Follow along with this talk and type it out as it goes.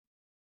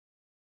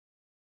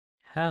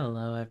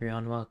Hello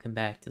everyone, welcome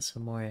back to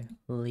some more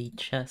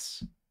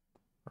Lichess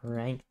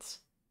ranked.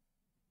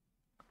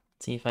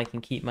 Let's see if I can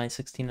keep my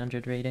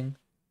 1600 rating.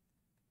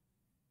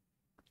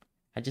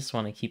 I just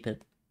want to keep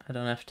it. I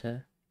don't have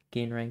to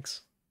gain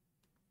ranks.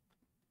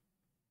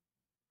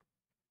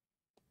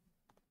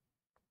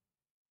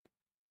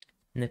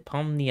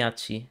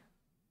 Nepomniachtchi.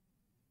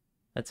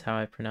 That's how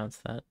I pronounce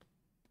that.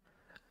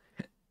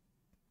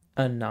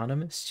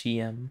 Anonymous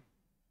GM.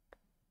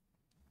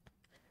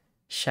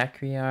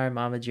 Shakhriyar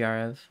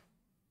Mamadyarov.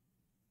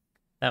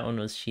 That one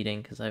was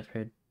cheating because I've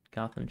heard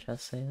Gotham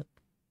Chess say it.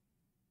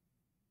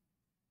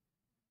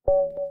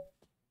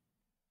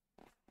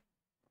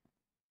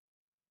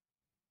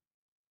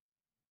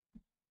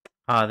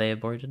 Ah, they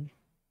aborted.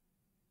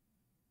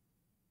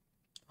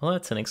 Well,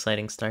 that's an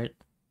exciting start.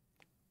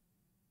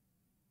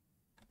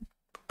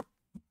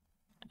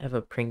 I have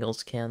a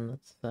Pringles can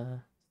that's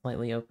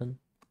slightly open.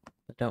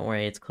 But don't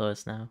worry, it's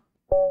closed now.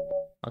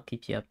 I'll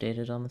keep you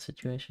updated on the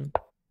situation.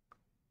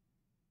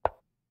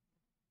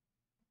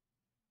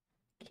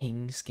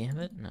 King's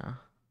Gambit? No.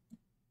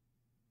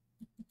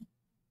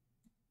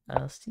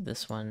 Let's do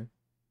this one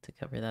to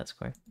cover that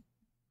score.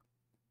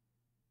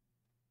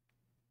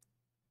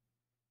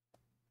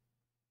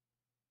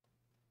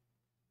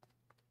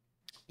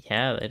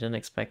 Yeah, I didn't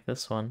expect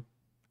this one.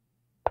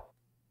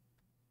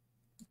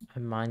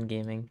 I'm mind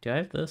gaming. Do I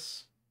have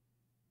this?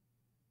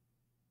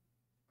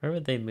 Where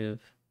would they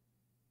move?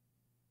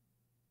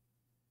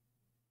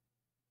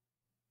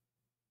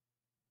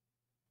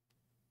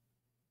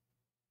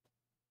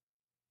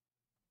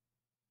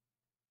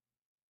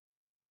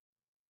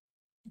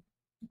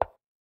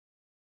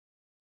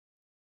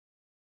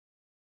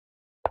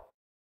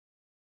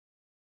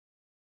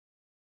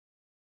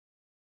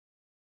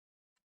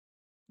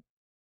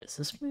 Does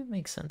this move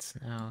make sense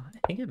now? I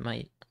think it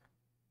might.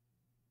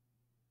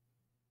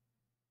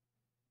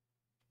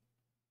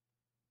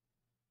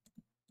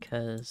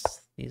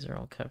 Because these are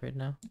all covered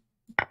now.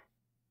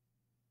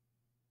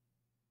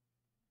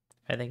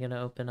 Are they going to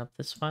open up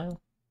this file?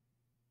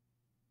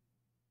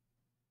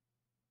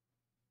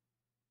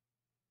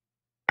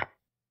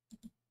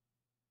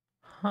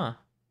 Huh.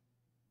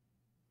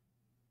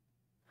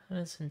 That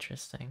is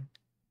interesting.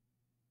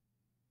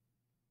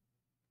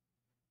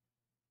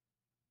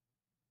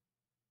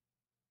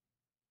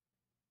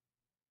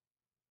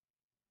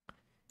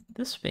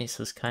 This space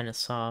is kind of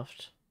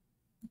soft.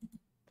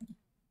 I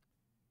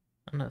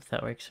don't know if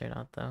that works or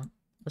not, though.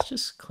 Let's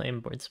just claim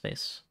board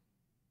space.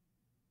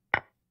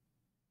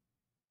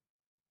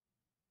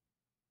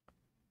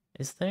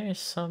 Is there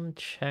some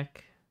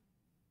check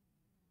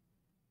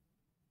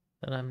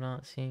that I'm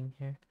not seeing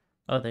here?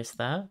 Oh, there's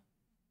that?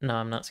 No,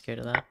 I'm not scared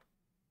of that.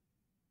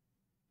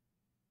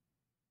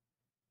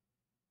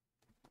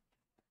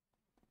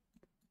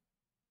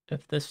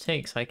 If this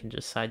takes, I can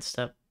just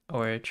sidestep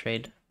or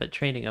trade, but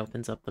trading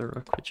opens up the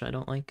rook, which I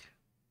don't like.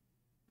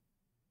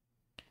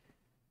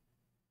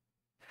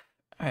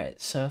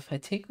 Alright, so if I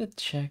take with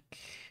check,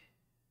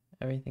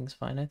 everything's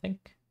fine, I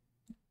think.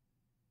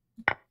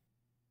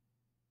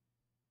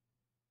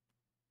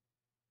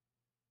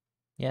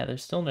 Yeah,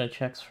 there's still no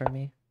checks for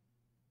me.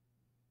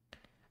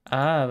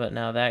 Ah, but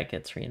now that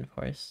gets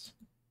reinforced.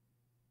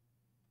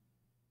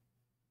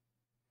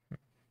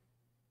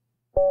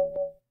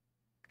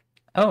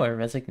 Oh, a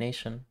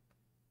resignation.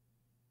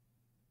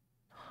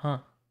 Huh.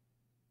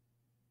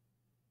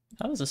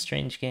 That was a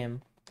strange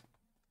game.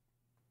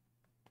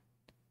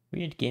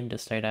 Weird game to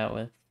start out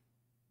with.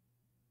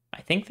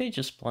 I think they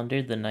just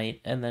blundered the knight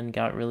and then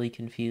got really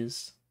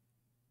confused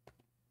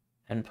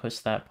and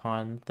pushed that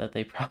pawn that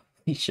they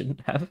probably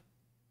shouldn't have.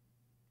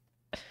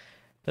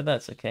 But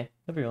that's okay.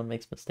 Everyone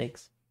makes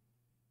mistakes.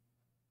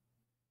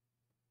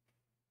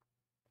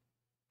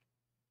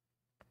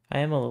 I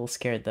am a little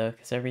scared though,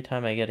 because every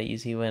time I get an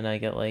easy win, I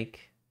get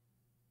like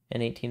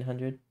an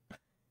 1800.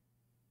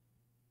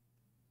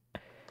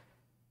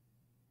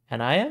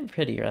 And I am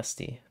pretty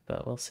rusty,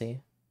 but we'll see.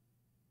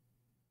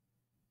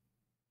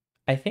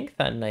 I think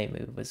that knight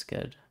move was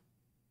good,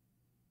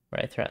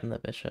 where I threatened the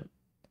bishop.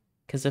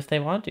 Because if they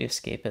want to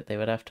escape it, they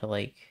would have to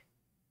like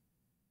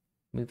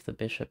move the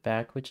bishop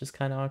back, which is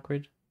kind of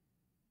awkward.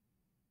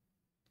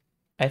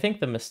 I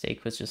think the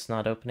mistake was just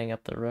not opening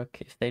up the rook.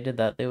 If they did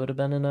that, they would have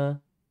been in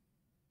a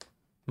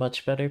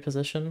much better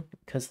position,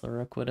 because the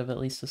rook would have at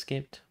least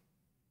escaped.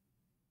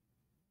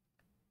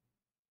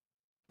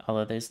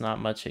 Although there's not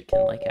much it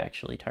can like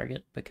actually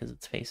target because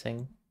it's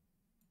facing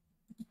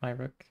my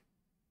rook.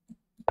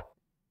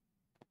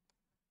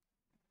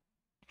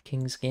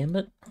 King's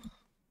Gambit.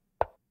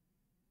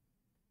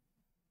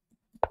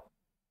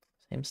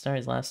 Same start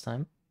as last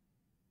time.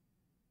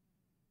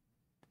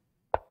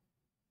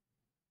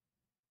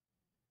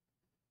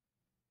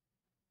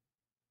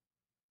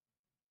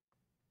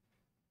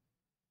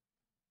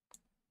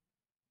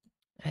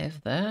 I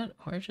have that,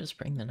 or just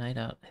bring the knight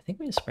out. I think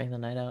we just bring the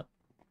knight out.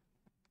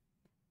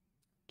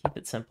 Keep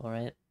it simple,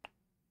 right?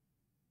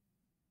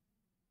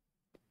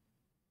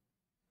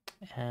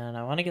 And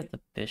I want to get the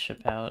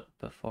bishop out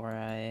before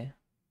I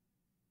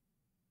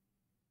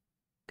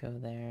go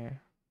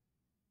there.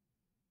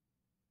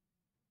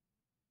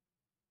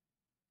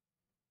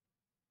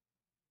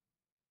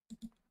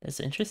 This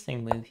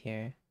interesting move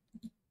here.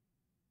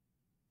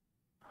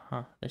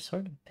 Huh, they're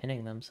sort of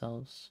pinning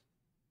themselves.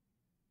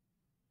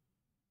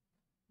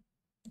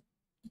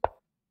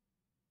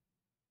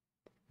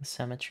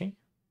 Symmetry.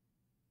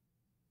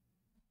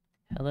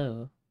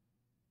 Hello.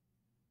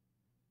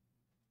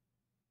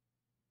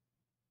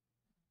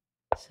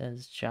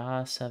 Says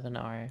Jaw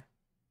 7R.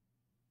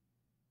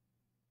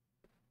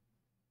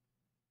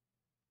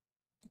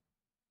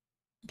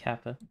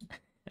 Kappa.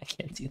 I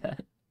can't do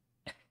that.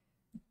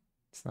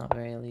 It's not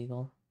very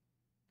legal.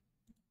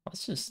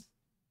 Let's just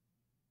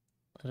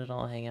let it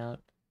all hang out.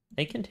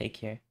 They can take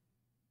here.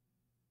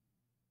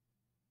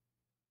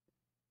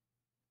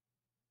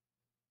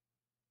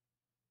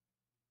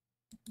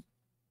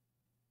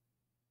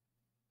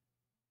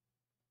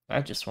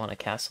 I just want to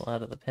castle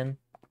out of the pin.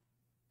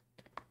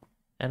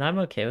 And I'm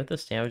okay with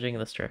this damaging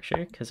the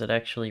structure, because it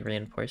actually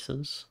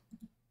reinforces.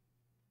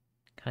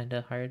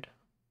 Kinda hard.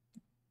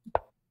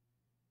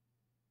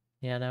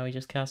 Yeah, now we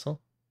just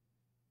castle.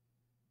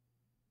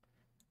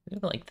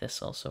 Maybe like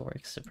this also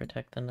works to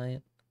protect the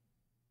knight.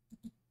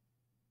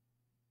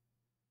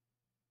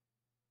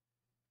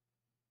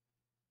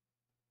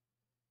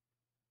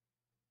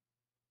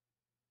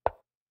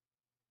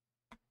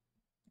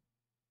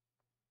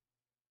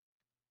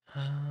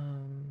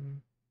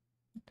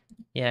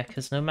 Yeah,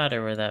 because no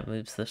matter where that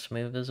moves, this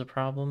move is a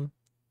problem.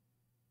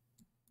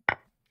 I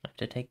have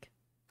to take...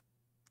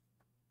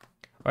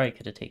 Or I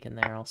could have taken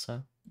there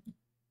also.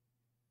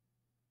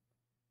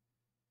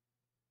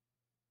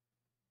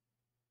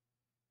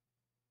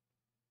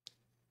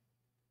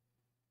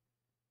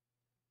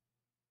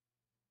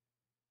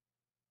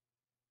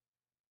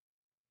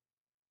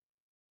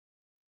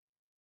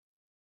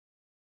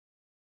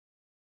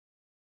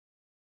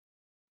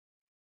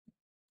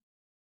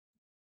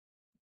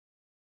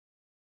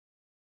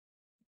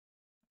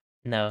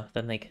 No,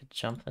 then they could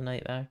jump the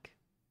knight back.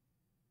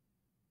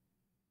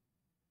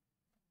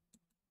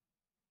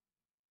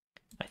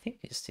 I think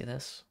we just do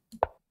this.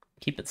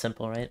 Keep it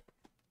simple, right?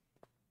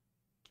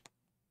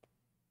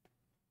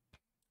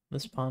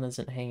 This pawn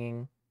isn't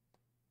hanging.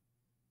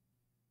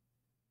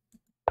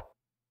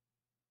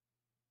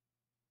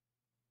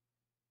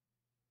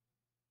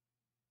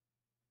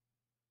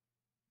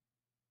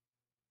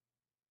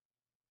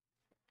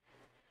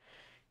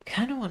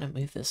 Kind of want to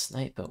move this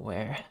knight, but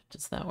where?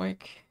 Does that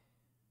work?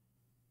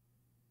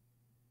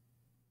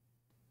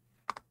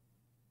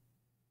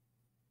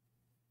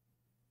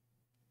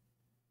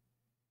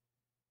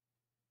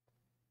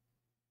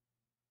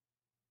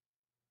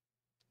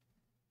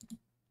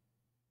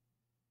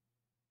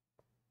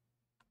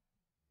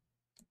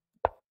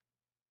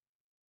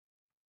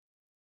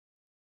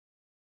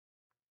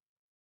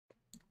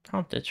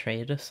 Prompt a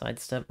trade to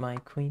sidestep my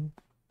queen.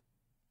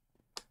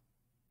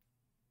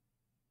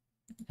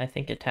 I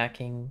think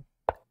attacking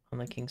on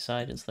the king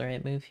side is the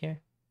right move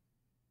here.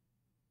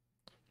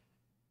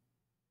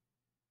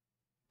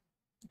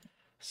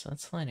 So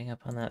it's lining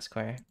up on that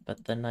square,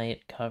 but the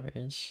knight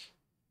covers.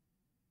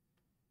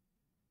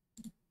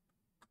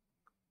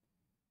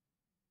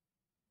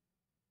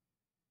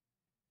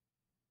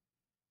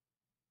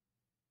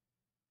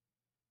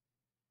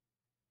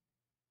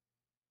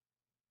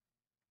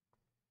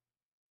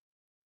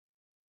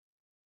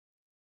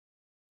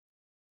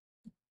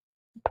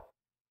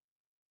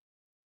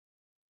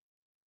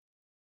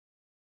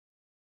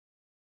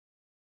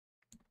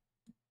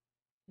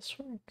 This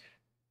work.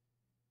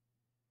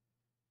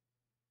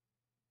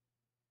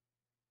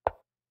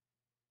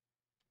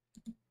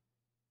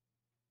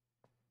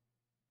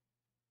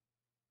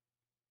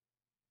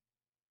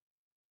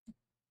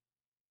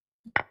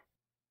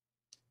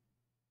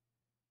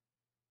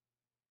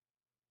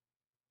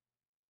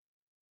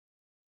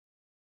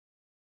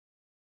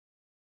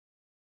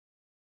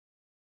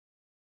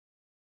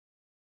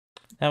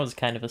 That was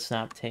kind of a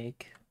snap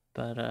take,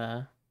 but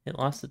it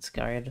lost its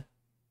guard.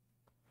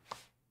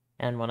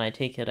 And when I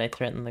take it, I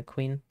threaten the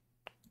queen.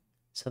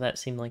 So that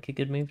seemed like a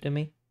good move to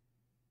me.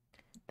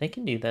 They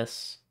can do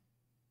this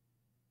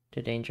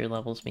to danger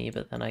levels me,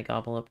 but then I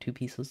gobble up 2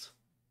 pieces.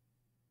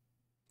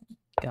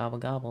 Gobble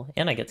gobble.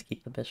 And I get to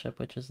keep the bishop,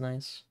 which is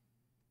nice.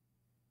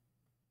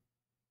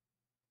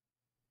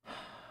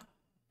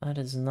 That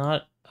is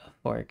not a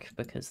fork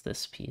because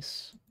this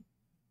piece.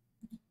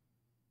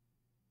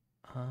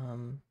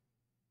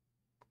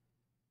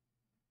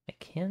 I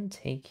can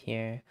take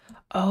here.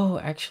 Oh,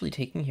 actually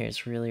taking here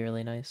is really,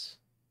 really nice.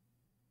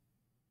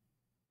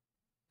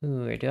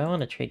 Ooh, or do I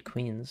want to trade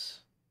queens?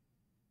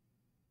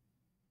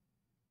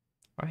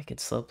 Or I could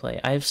slow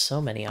play. I have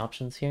so many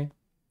options here.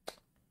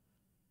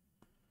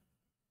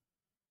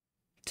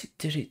 If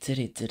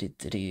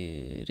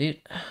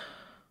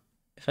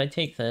I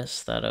take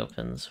this, that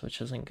opens,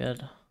 which isn't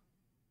good.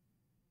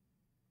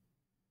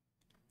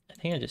 I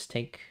think I just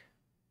take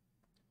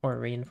or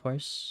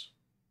reinforce.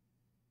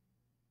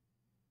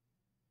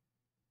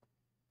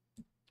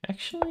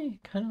 Actually,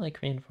 kind of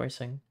like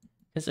reinforcing.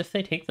 Because if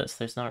they take this,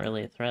 there's not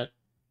really a threat.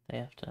 They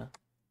have to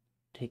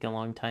take a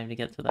long time to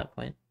get to that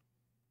point.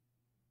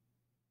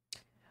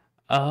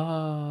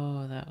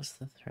 Oh, that was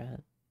the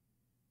threat.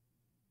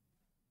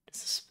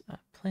 Does this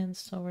plan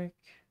still work?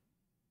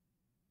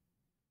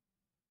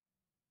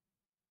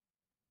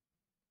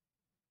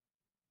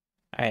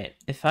 Alright,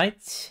 if I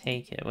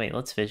take it... Wait,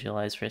 let's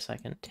visualize for a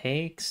second.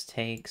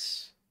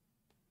 Takes...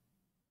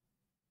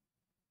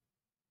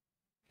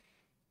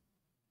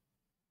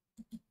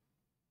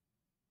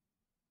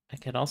 I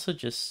could also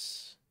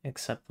just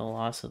accept the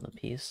loss of the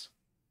piece.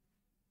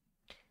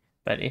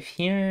 But if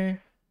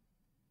here...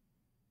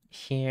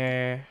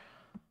 Here...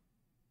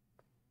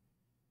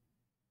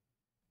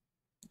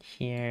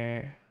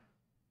 Here...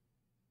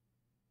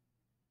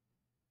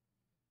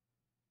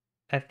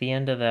 At the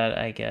end of that,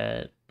 I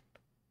get...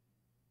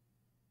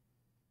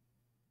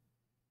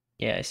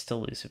 Yeah, I still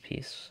lose a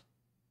piece.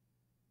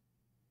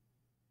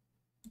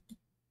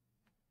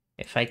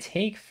 If I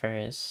take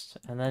first,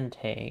 and then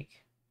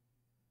take...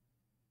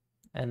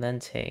 And then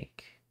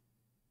take...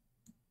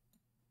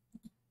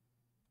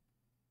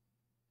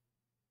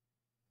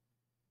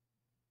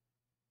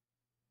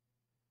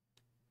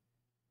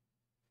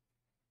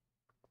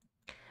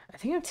 I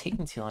think I'm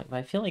taking too long, but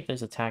I feel like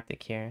there's a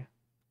tactic here.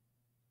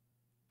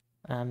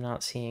 I'm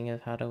not seeing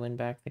of how to win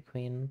back the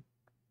queen.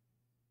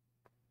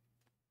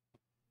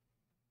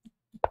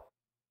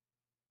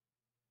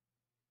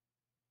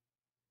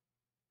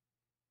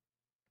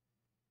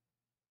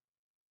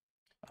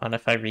 And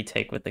if I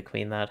retake with the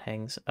queen, that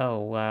hangs. Oh,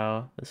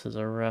 wow. This is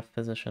a rough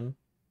position.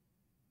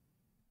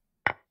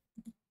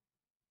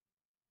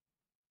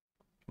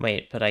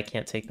 Wait, but I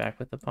can't take back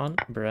with the pawn?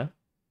 Bruh.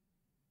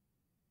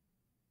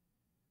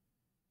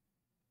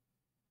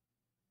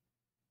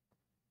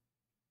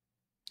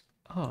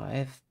 Oh, I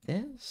have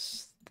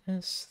this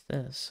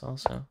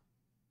also.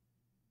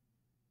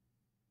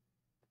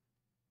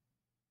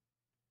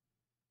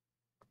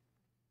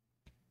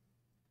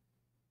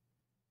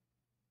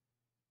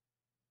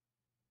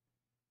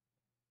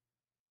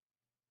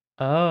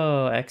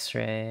 Oh,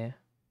 X-ray.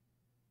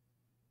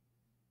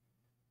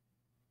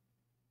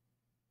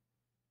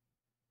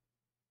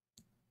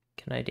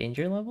 Can I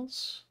danger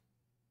levels?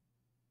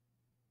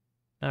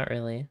 Not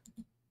really.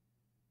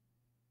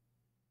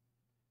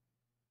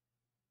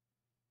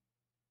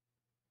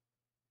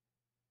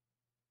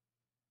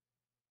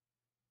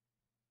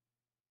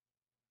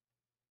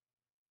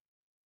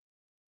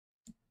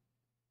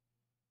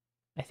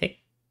 I think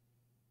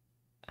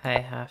I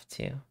have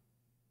to.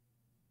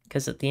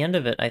 Because at the end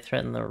of it, I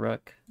threaten the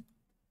rook.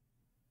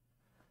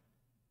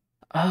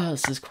 Oh,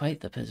 this is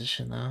quite the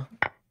position, though.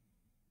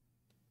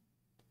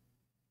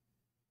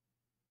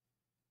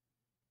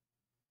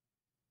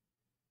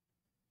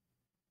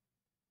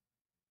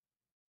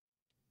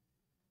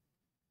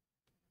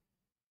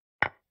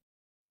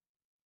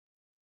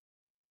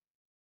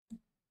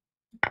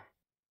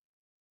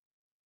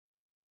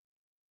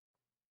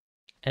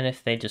 And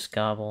if they just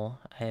gobble,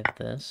 I have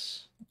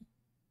this.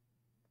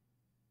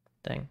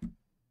 Dang.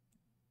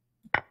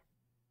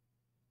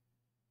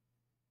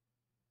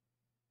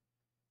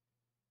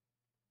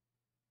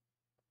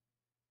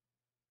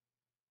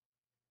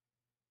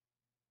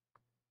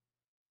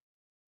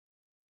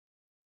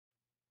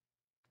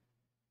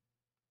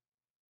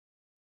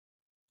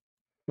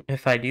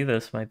 If I do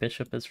this, my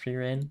bishop is free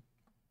reign.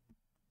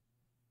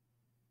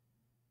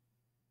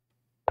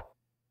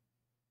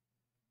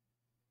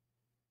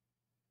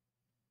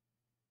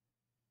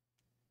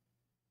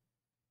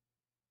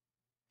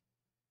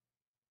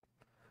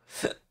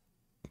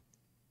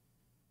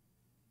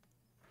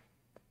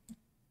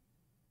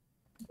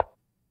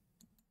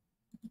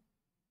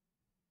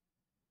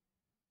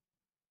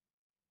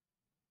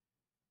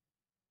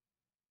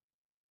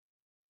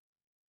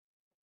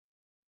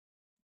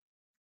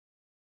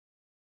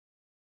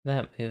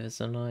 That move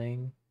is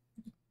annoying.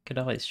 Could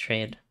always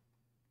trade.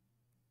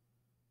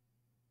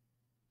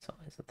 It's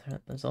always a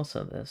threat. There's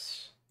also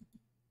this.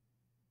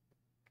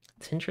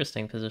 It's an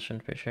interesting position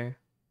for sure.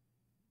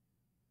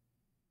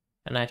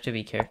 And I have to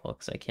be careful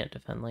because I can't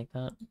defend like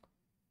that.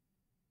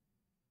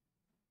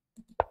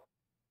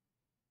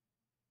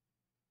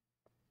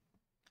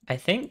 I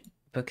think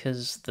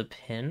because the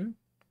pin,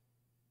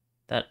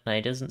 that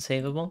knight isn't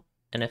savable,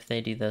 and if they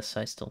do this,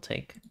 I still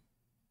take.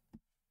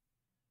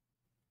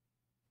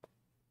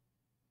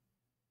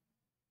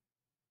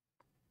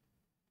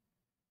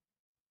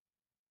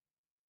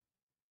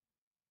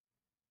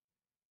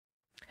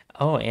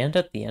 Oh, and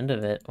at the end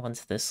of it,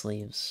 once this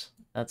leaves,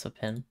 that's a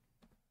pin.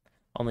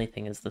 Only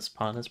thing is this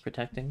pawn is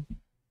protecting.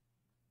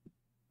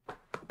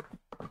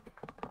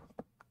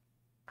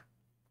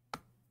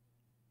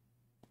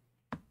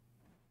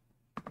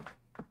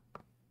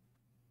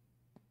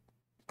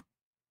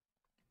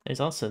 There's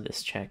also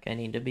this check I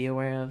need to be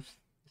aware of,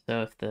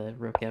 so if the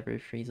rook ever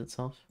frees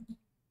itself.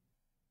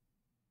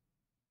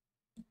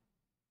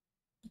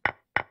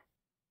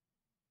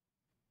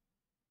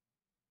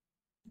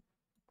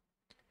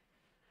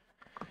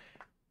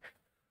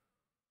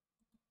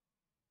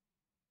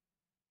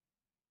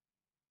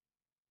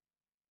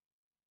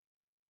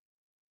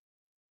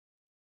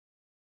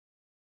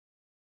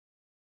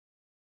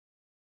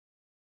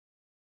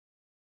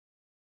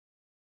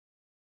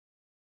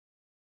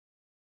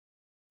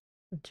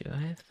 Do I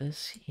have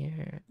this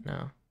here?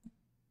 No.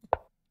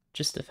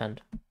 Just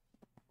defend.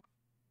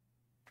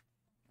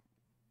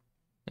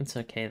 It's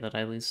okay that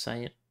I lose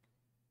sight,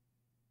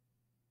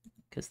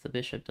 because the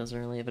bishop doesn't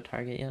really have a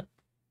target yet.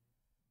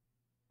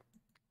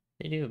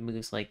 They do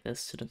moves like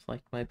this to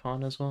deflect my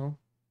pawn as well.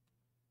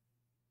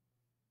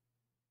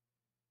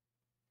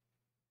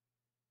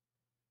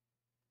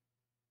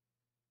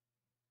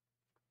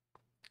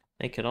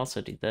 They could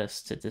also do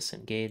this to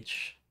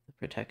disengage the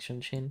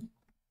protection chain.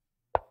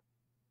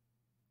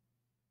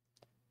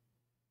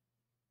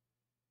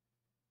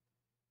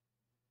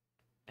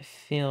 I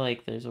feel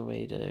like there's a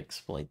way to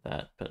exploit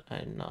that, but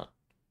I'm not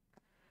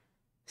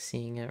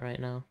seeing it right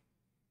now.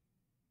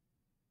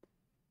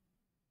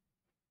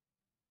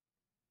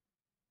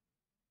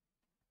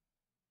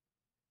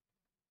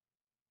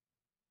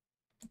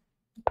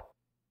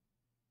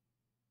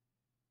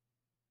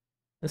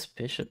 This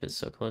bishop is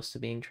so close to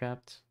being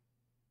trapped.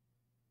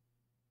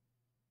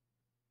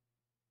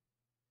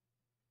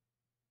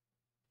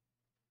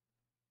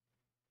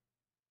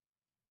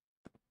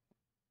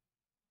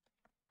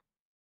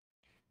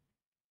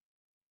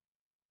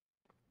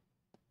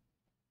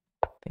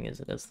 Thing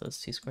is, it has those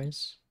two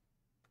squares.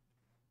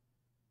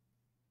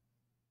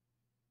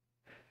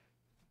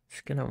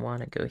 It's gonna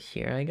want to go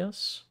here, I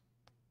guess.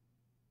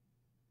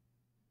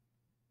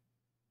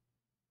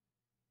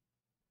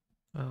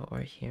 Oh, or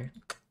here.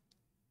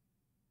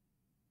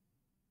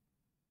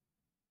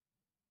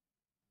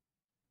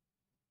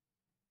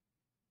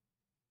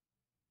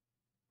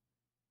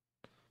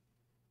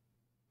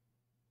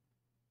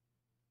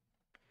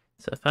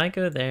 So if I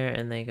go there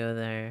and they go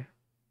there,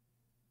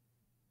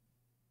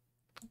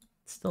 it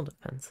still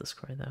defends the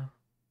square though.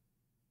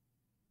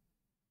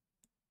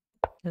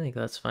 I think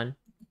that's fine.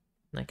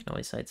 I can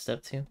always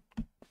sidestep too.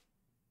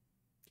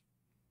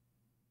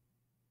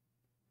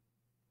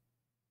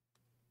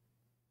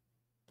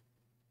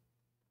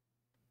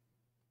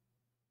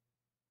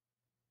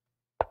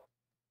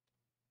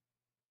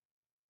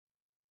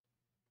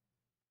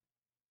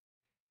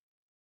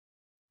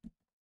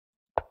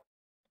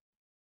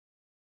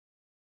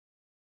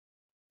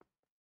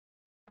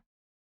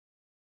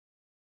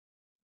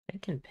 They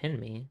can pin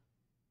me.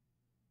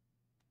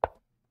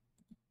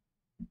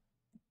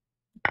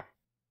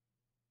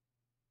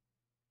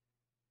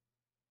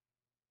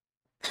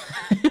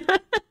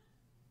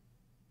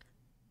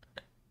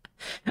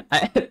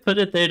 I put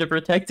it there to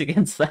protect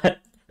against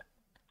that.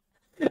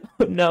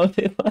 Oh no,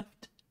 they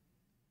left.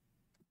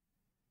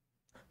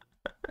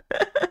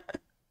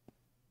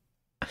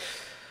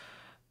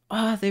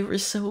 Ah, they were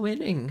so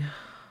winning.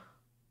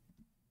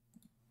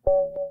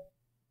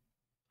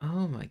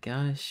 Oh my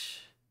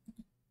gosh.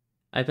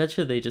 I bet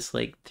you they just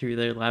like threw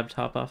their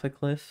laptop off a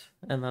cliff,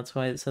 and that's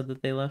why it said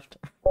that they left.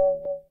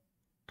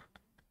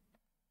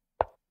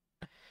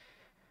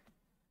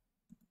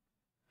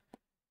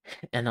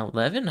 And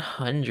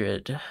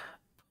 1100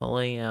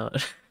 pulling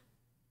out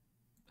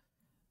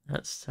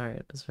that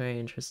start was very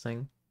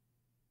interesting.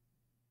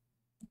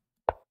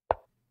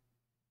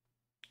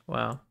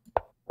 Wow.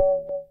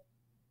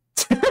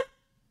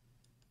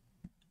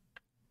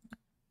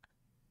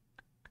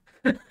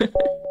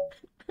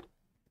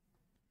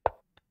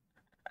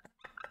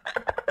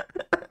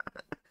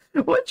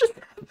 What just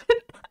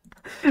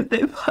happened?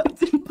 They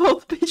blocked in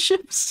both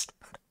bishops.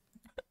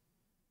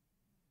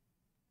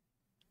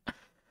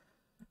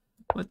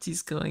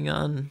 What's going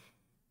on?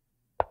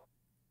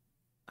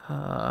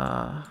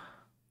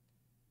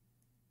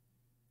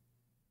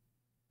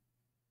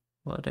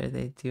 What are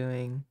they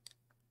doing?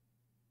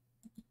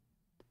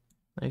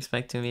 They're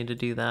expecting me to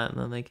do that, and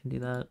then they can do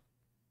that.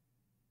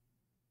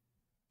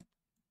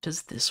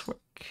 Does this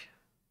work?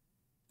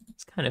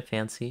 It's kind of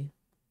fancy.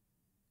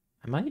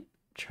 I might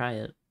try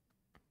it.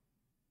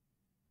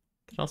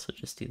 Could also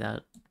just do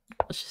that.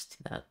 Let's just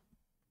do that.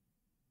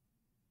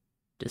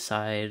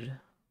 Decide.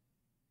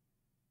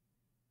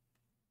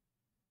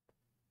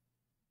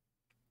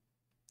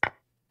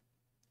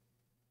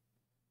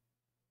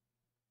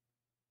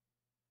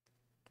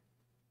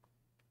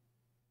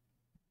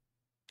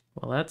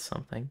 Well, that's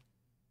something.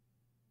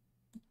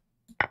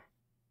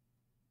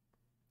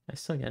 I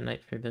still get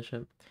knight for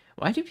bishop.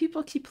 Why do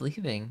people keep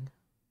leaving?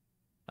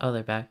 Oh,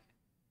 they're back.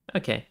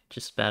 Okay,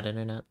 just bad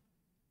internet.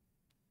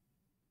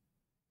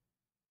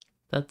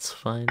 That's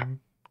fine.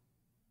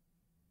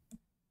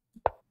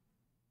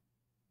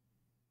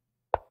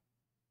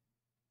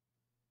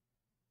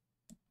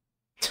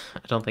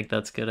 I don't think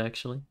that's good,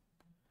 actually.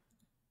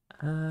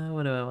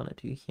 What do I want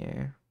to do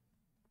here?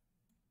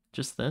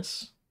 Just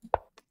this?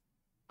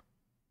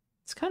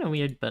 It's kind of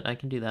weird, but I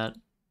can do that.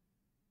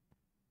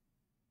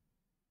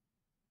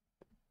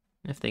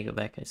 If they go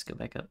back, I just go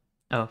back up.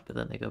 Oh, but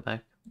then they go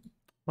back.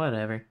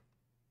 Whatever.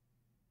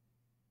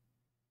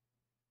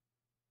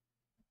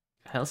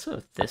 I also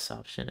have this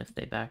option if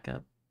they back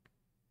up.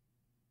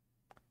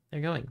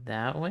 They're going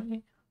that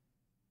way?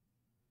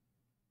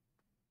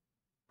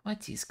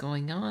 What is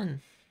going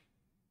on?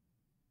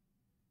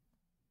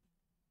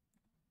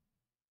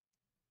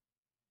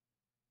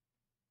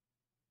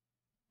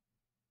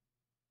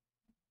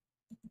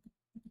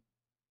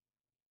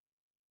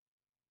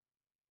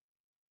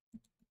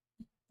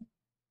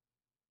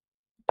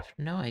 have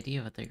no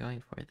idea what they're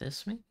going for.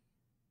 This maybe?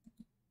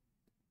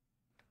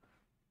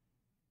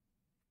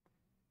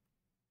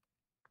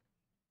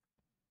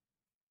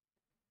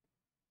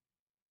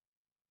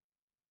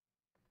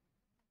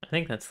 I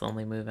think that's the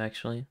only move,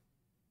 actually.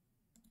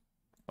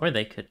 Or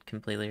they could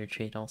completely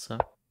retreat also.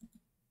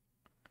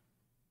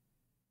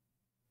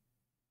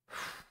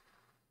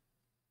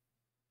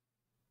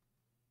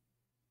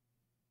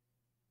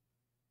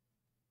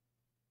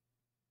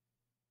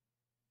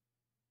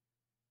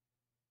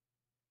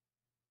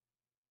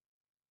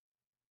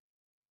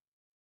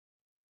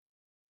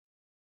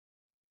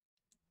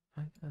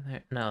 I go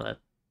there. No, that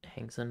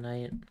hangs a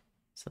knight,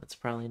 so that's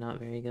probably not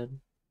very good.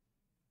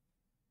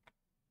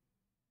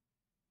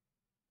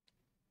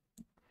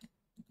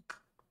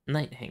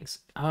 Knight hangs.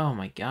 Oh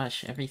my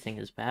gosh, everything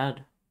is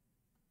bad.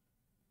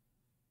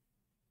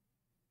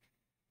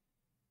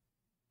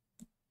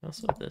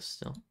 Also this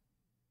still.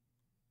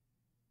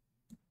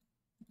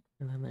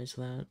 And then there's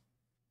that.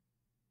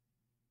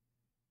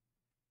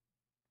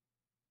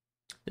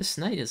 This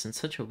knight is in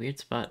such a weird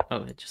spot.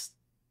 Oh, it just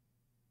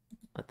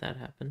let that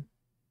happen.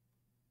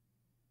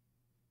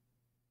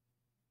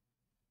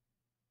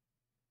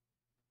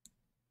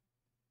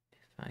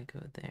 If I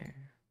go there.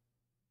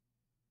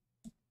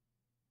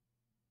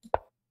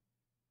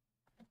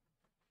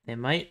 They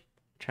might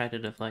try to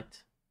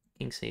deflect.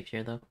 King's safe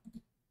here, though.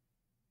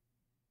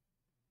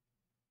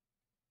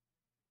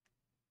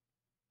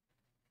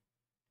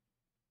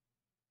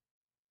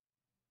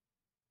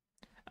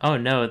 Oh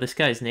no, this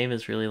guy's name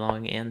is really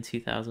long, and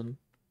 2000.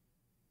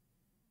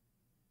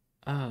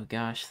 Oh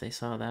gosh, they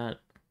saw that.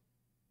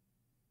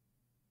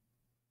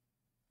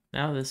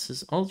 Now this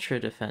is ultra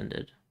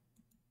defended.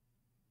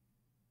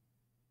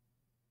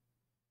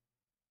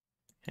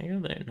 Can I go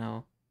there?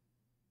 No.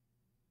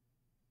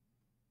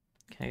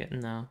 Can I go?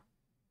 No.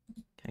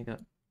 Can I go?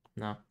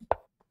 No.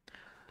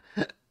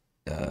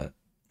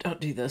 Don't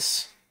do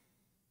this.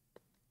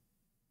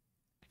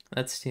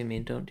 That's too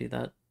mean, don't do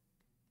that.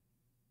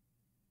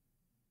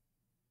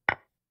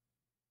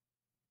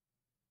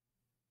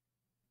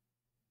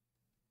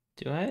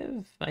 Do I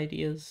have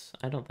ideas?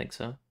 I don't think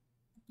so.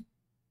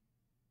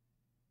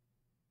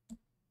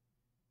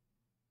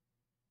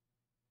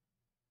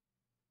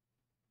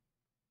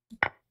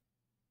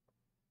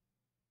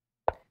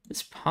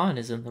 This pawn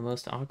is in the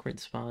most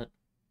awkward spot.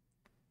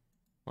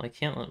 Well, I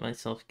can't let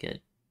myself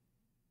get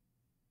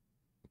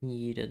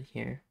yeeted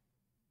here.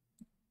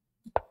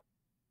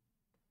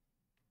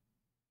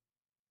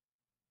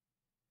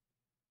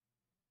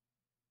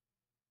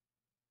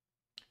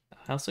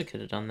 I also could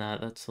have done that.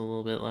 That's a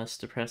little bit less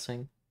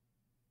depressing.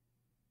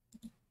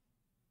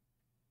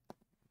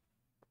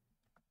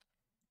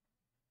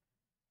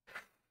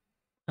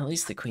 At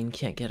least the queen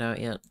can't get out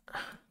yet.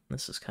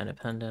 This is kind of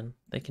penned in.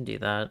 They can do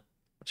that,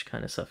 which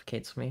kind of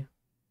suffocates me.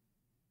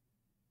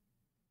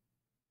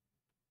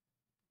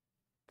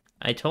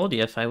 I told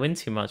you if I win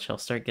too much, I'll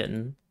start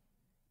getting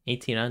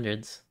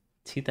 1800s.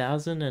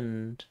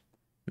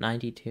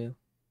 2092.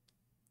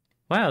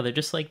 Wow, they're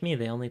just like me.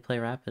 They only play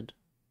rapid.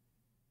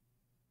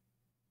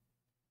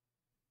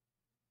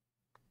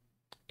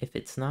 If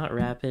it's not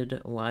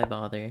rapid, why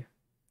bother?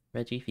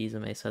 Reggie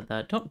Fils-Aimé said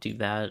that. Don't do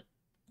that.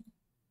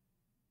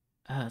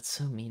 Ah, it's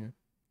so mean.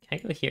 Can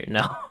I go here?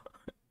 No.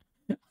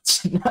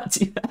 Should not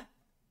do that.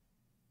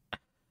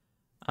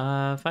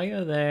 If I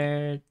go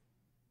there,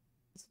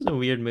 this is a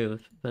weird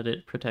move, but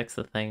it protects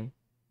the thing.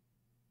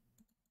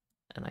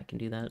 And I can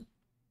do that.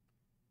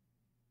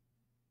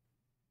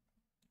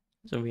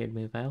 It's a weird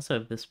move. I also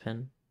have this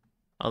pin.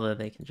 Although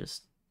they can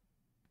just...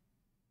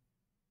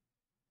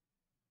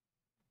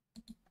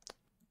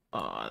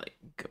 Oh, they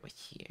can go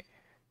here.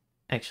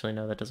 Actually,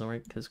 no, that doesn't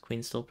work because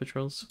queen still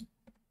patrols.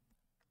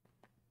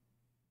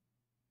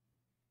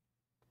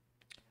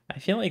 I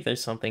feel like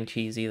there's something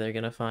cheesy they're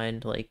gonna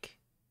find, like...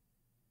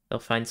 They'll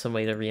find some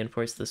way to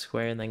reinforce the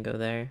square and then go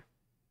there.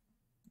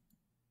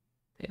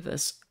 They have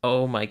this.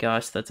 Oh my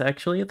gosh, that's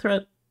actually a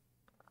threat.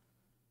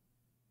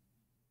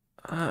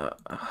 Uh,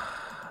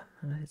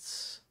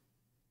 it's...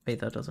 Wait,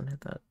 that doesn't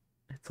hit that.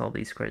 It's all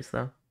these squares,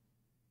 though.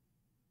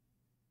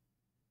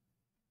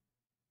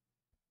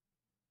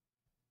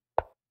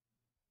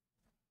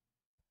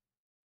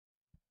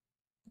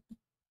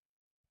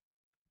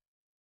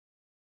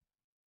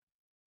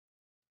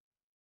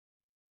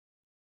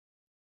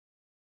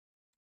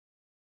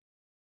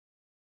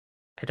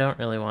 I don't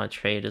really want to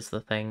trade is the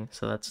thing,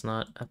 so that's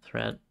not a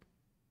threat.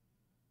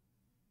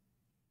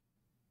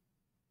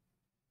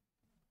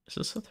 Is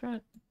this a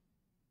threat?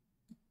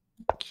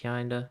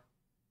 Kinda.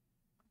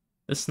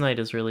 This knight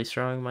is really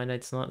strong, my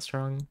knight's not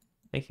strong.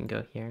 They can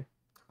go here.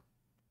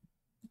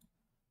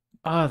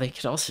 Oh, they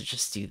could also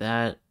just do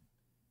that.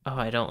 Oh,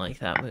 I don't like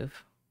that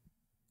move.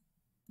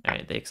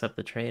 Alright, they accept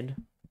the trade.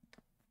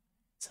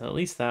 So at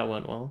least that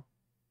went well.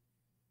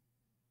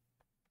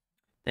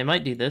 They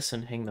might do this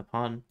and hang the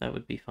pawn. That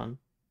would be fun.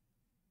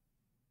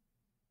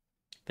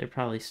 They're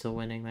probably still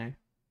winning there.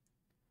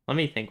 Let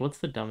me think, what's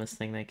the dumbest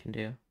thing they can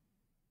do?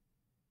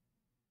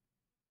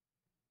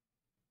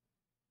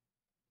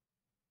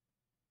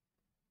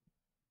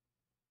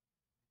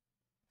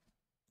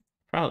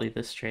 Probably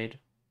this trade.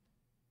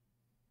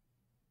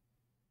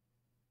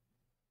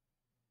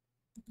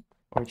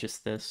 Or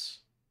just this.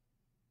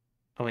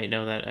 Oh wait,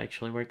 no, that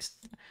actually works.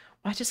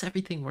 Why does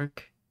everything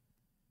work?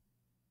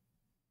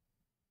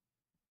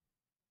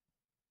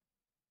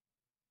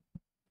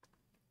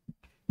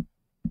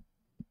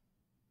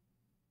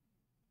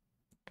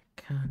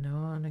 Kinda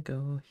wanna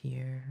go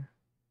here.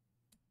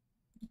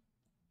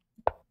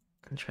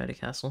 And try to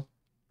castle.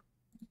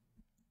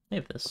 I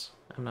have this.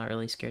 I'm not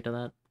really scared of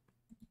that.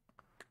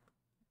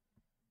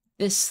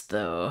 This,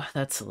 though,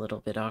 that's a little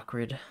bit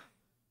awkward.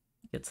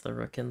 Gets the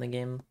rook in the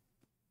game.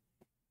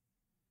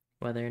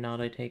 Whether or not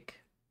I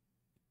take.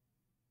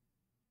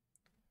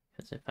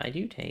 Because if I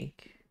do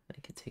take, they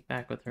can take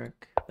back with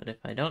rook. But if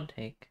I don't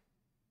take,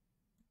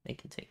 they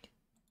can take.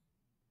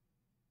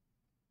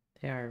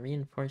 They are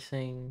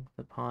reinforcing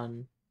the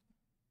pawn.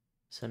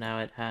 So now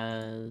it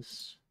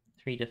has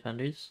 3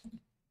 defenders.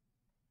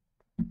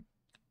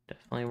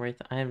 Definitely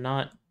worth. I am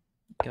not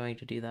going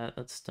to do that.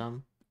 That's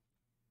dumb.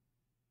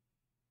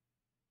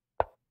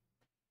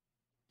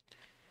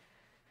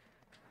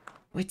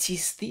 What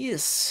is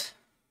this?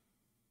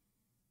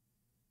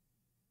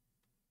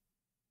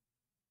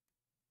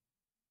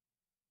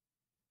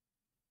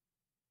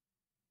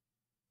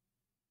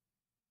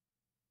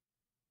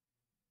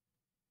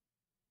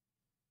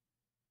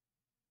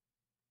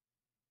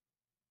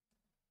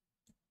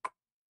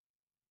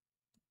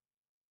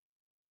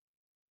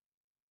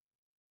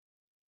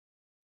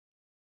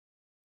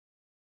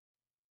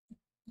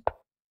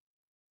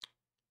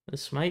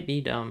 This might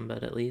be dumb,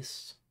 but at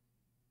least.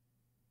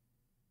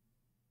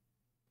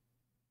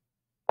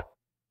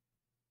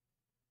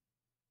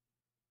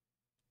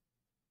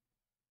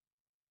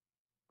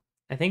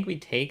 I think we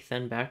take,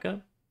 then back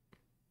up.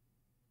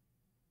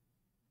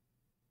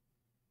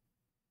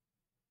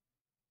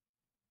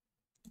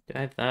 Do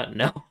I have that?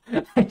 No.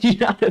 I do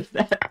not have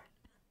that.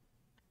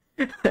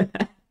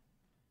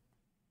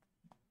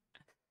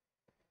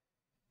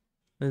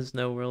 There's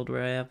no world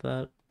where I have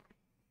that.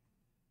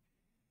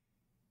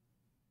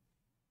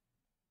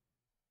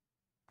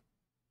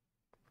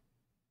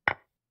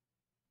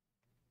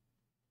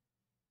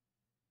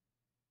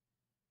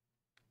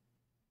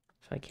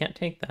 So I can't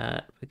take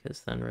that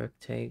because then rook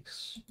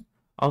takes.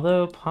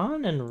 Although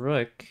pawn and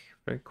rook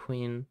for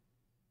queen.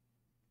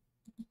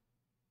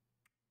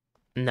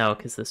 No,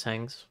 because this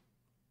hangs.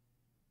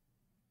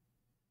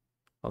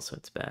 Also,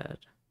 it's bad.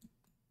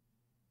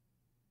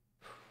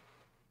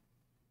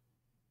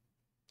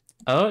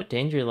 Oh,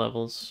 danger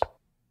levels.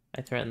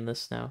 I threaten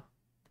this now.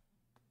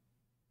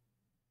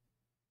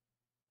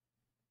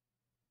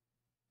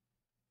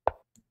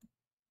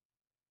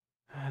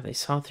 They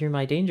saw through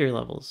my danger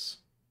levels.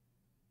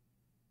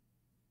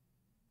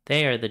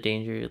 They are the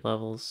danger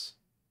levels.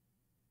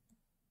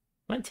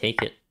 I might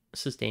take it.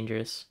 This is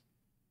dangerous.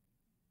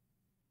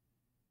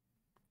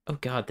 Oh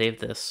god, they have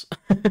this.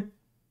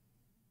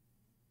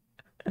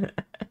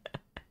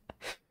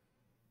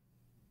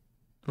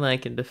 I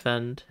can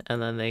defend,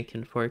 and then they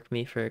can fork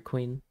me for a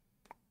queen.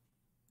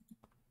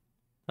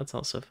 That's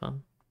also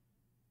fun.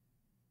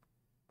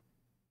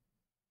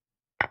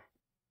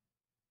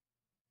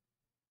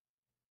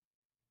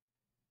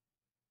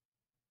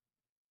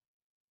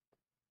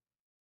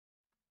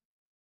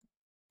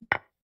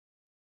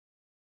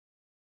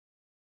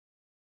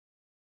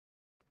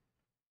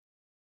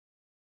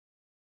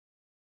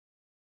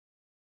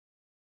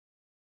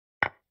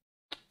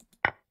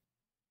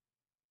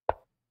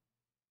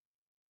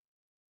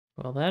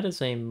 Well, that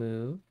is a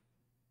move.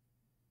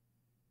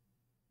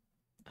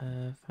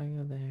 If I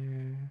go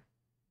there,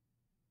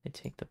 they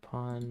take the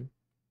pawn.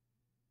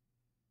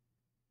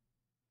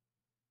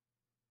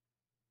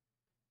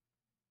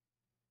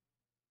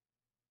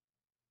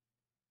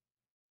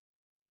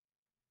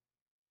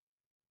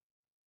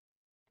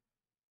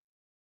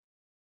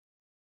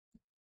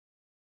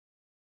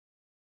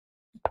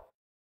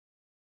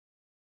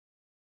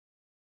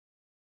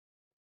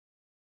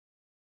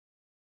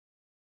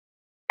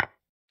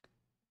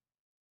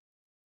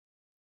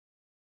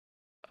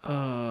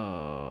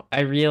 Oh, I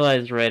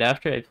realized right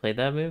after I played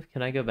that move.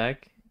 Can I go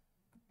back?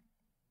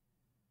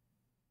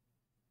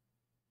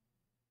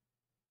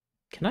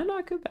 Can I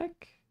not go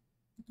back?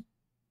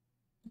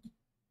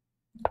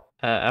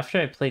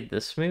 After I played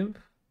this move,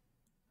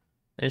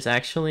 there's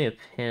actually a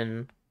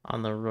pin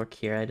on the rook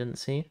here I didn't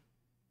see.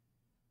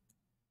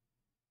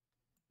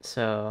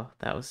 So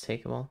that was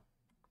takeable.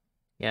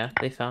 Yeah,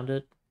 they found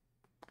it.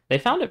 They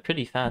found it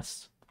pretty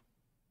fast.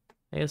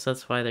 I guess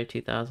that's why they're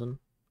 2000.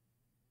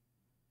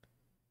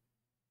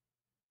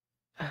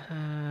 Do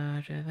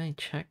I have any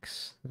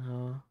checks?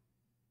 No.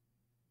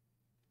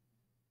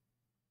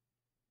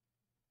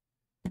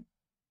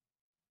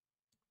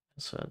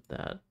 So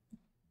that.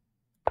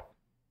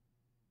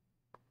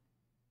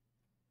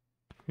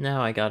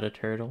 Now I got a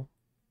turtle.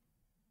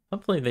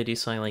 Hopefully they do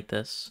something like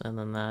this, and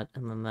then that,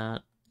 and then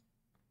that.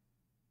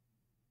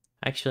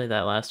 Actually,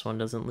 that last one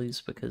doesn't lose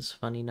because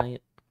funny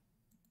night.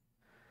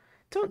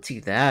 Don't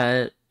do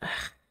that.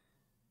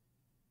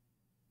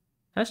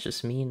 That's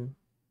just mean.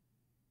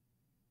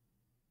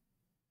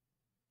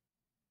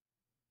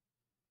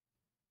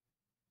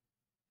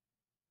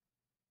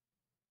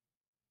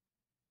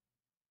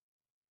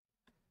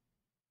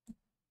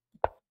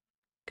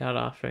 Got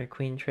off for a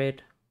queen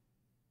trade.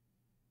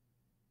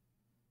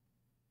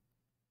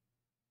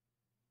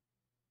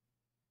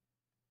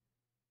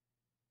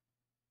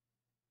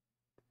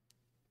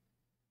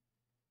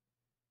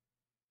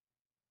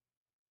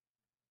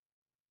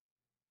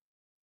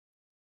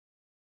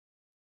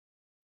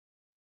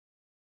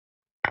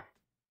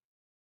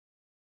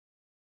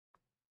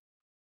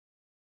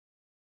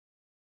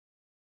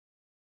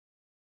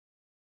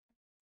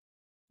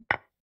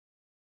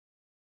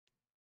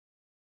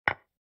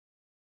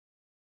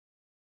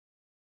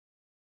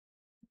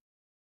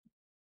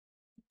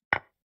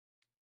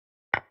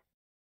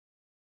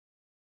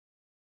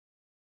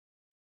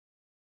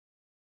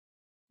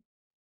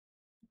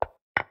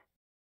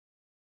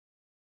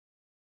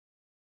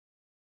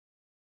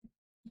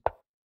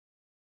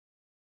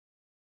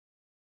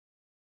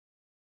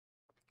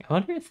 I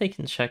wonder if they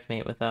can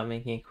checkmate without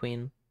making a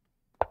queen.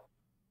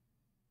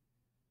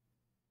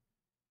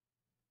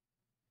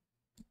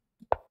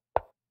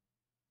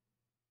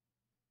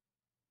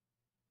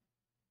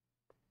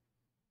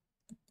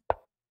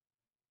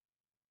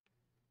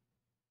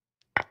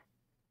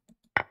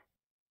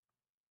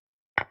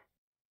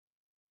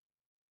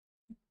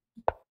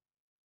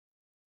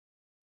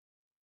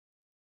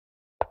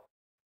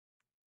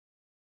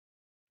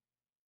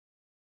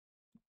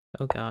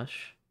 Oh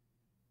gosh.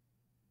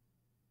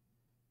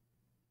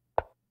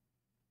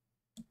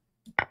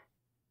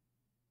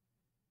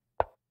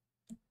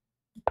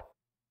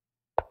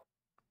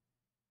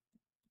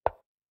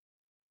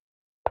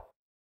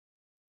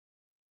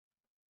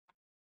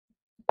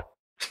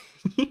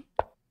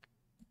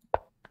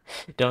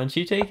 Don't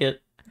you take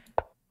it.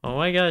 Oh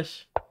my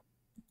gosh.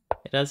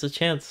 It has a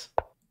chance.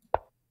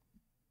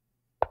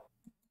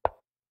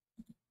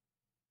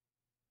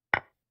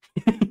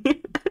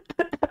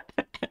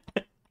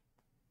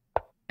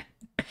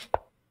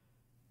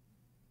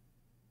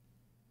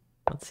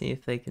 Let's see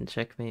if they can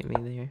checkmate me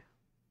there.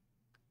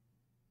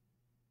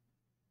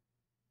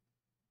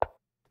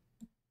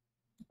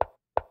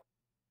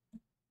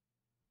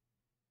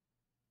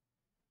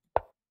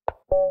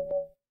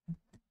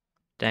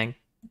 Dang.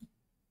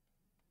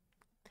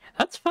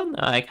 That's fun though.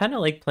 I kind of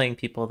like playing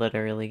people that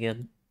are really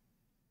good.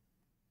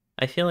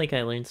 I feel like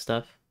I learned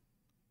stuff.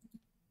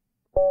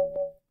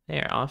 They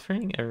are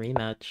offering a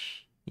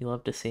rematch. You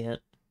love to see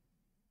it.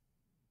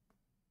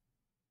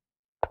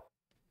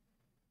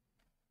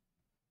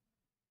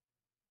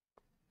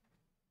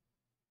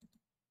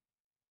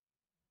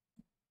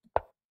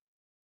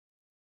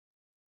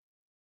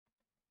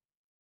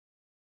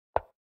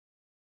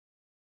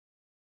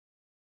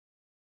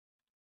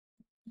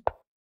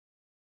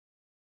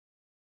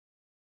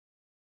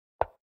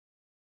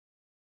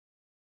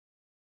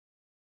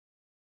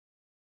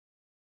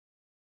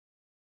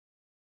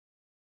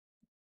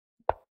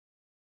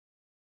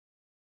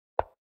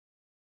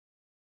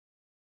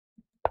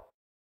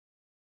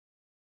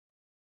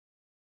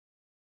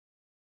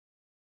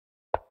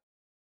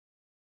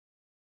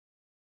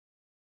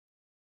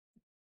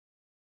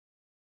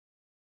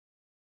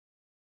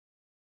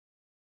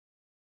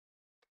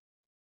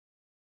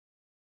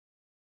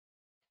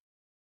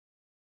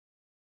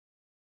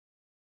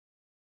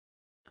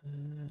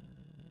 Uh,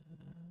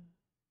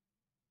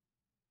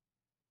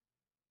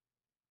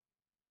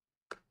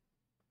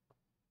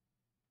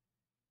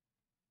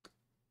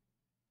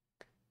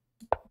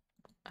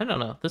 I don't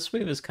know. This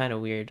move is kind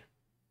of weird.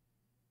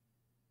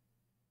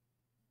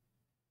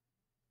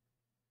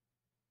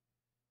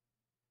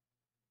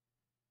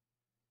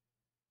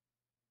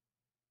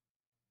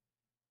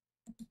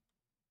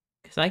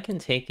 Because I can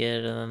take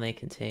it, and then they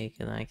can take,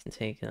 and I can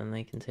take, and then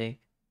they can take.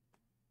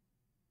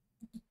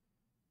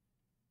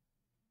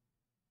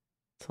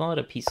 It's a lot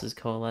of pieces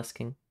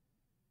coalescing.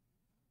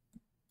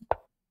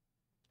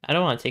 I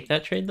don't want to take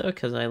that trade, though,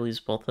 because I lose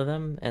both of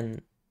them,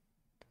 and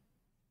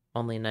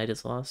only knight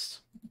is lost.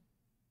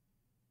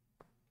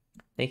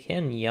 They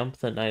can yump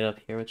the knight up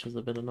here, which is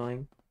a bit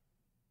annoying.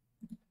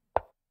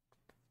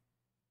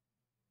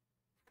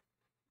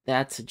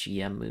 That's a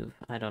GM move.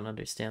 I don't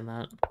understand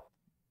that.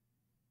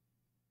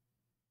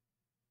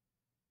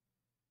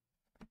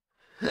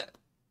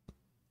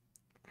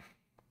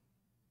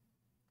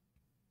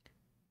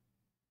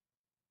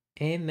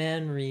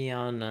 Amen,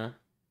 Rihanna.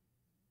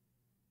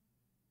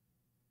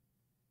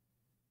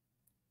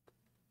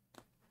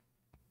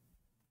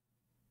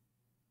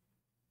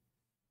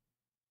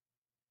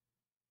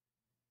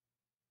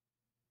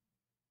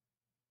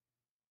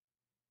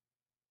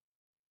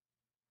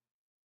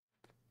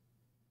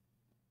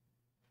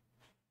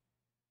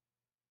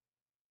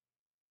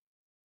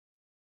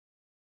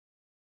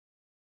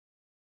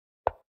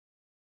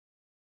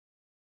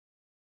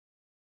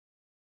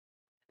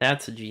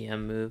 That's a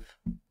GM move.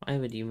 Why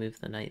would you move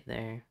the knight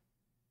there?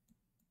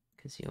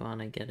 Because you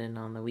want to get in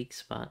on the weak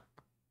spot.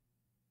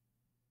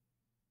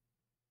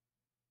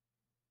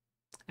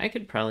 I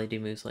could probably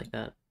do moves like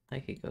that. I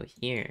could go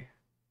here.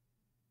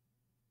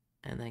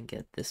 And then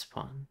get this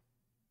pawn.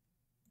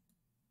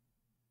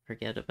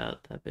 Forget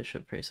about that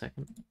bishop for a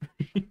second.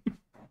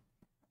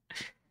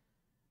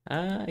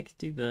 I could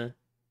do the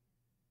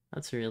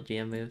That's a real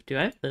GM move. Do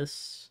I have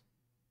this?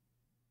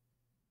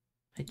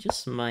 I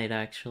just might,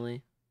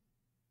 actually.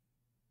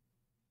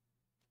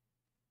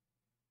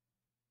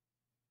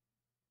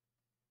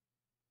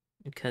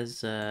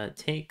 Because,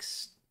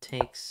 takes.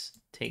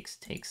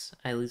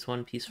 I lose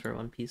one piece for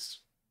one piece.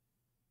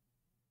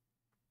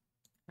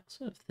 I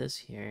also have this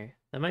here.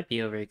 That might be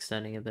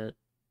overextending a bit.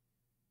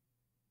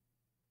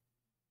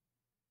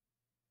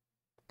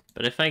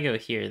 But if I go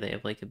here, they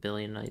have like a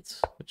billion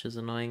knights, which is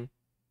annoying.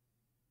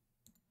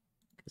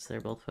 Because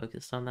they're both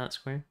focused on that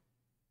square.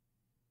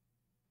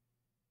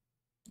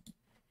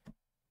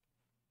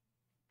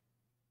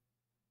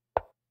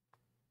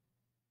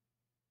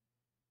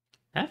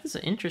 That is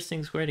an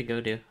interesting square to go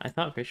to. I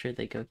thought for sure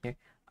they'd go here.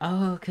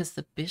 Oh, because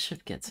the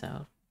bishop gets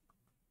out.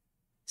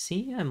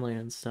 See, I'm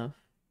learning stuff.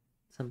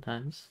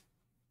 Sometimes.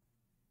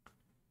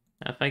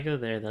 Now, if I go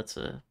there, that's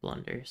a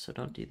blunder, so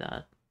don't do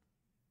that.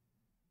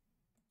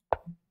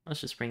 Let's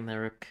just bring the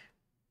rook.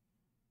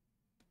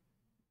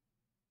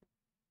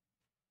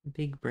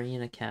 Big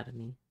Brain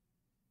Academy.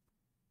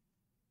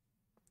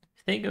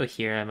 If they go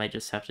here, I might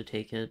just have to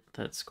take it.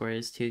 That square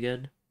is too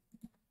good.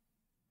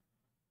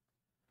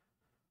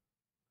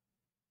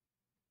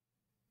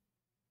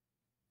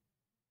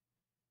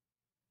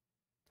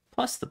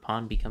 Plus, the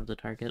pawn becomes a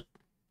target.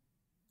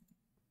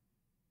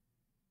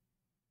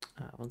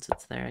 Once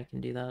it's there, I can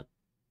do that.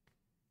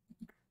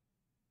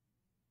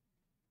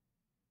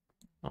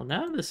 Well,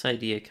 now this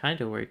idea kind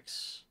of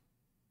works.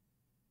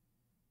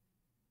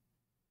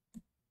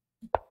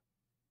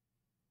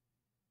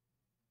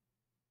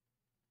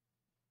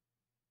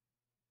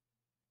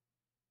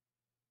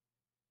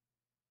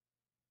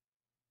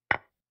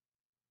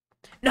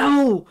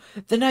 No!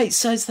 The knight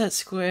sides that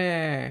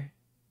square!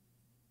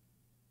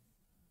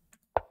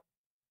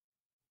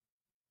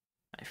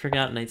 I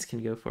forgot knights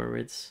can go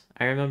forwards.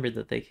 I remembered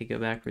that they could go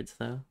backwards,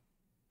 though.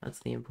 That's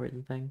the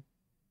important thing.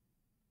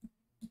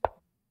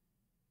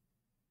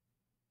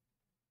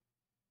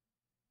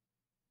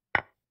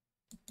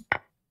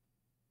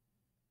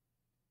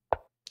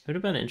 It would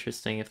have been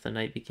interesting if the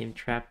knight became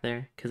trapped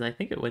there, because I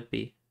think it would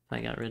be if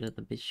I got rid of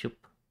the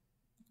bishop.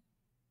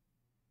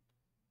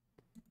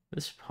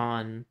 This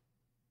pawn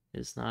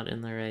is not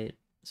in the right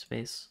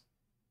space.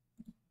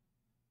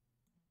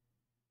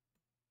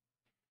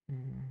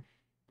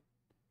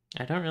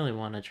 I don't really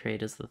want to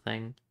trade as the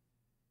thing.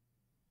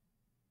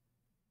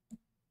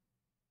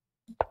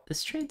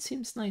 This trade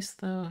seems nice,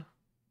 though.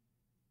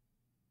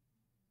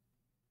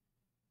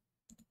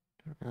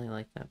 Don't really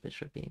like that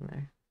bishop being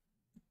there.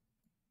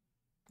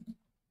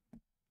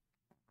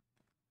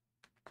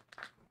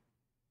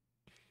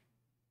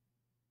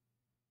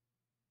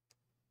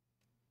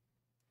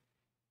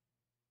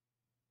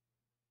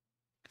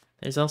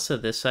 There's also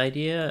this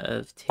idea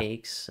of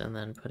takes and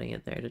then putting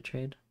it there to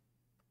trade.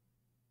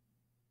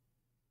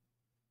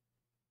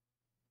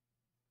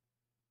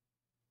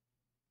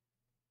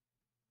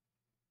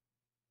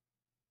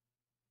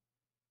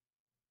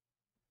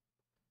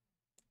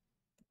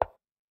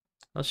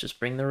 Let's just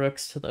bring the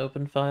rooks to the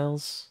open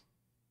files.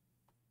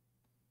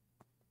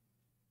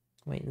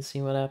 Wait and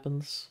see what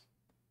happens.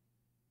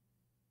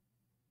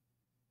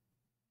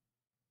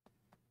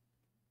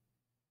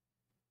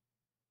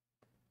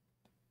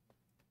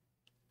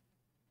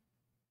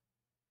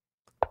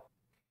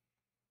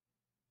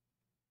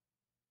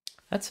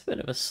 That's a bit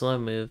of a slow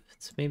move.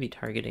 It's maybe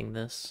targeting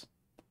this.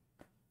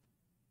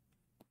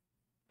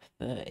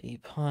 The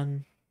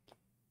a-pawn.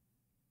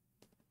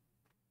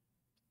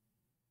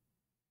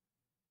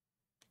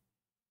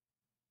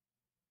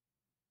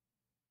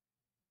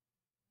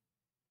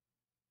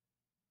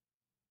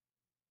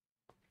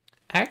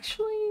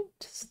 Actually,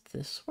 does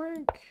this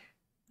work?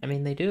 I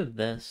mean, they do have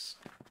this.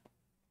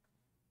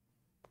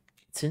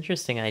 It's an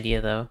interesting idea,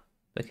 though,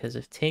 because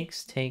if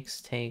takes,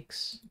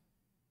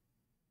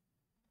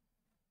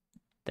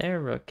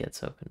 their rook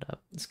gets opened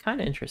up. It's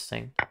kind of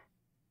interesting.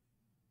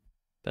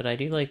 But I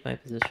do like my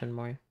position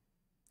more.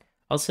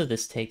 Also,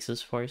 this takes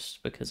is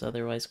forced, because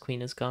otherwise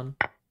queen is gone.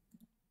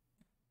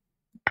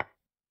 I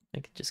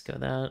could just go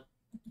that.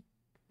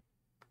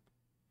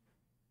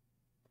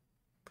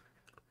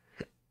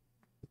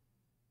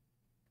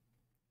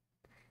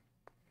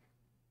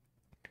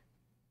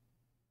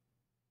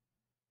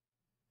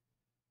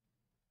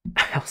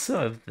 I also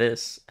have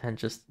this, and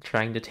just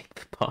trying to take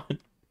the pawn.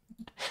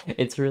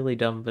 It's really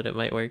dumb, but it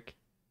might work.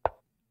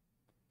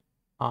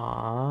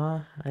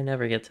 Ah, I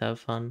never get to have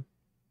fun.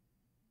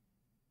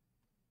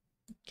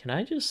 Can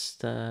I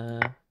just,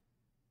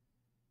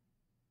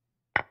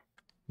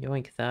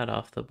 yoink that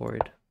off the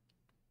board?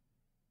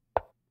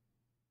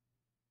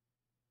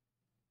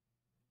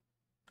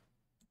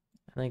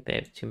 I think they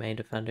have too many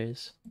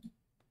defenders.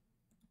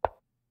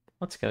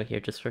 Let's go here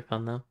just for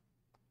fun, though.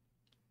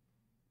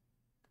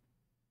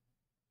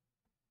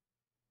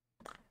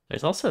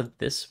 There's also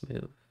this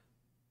move.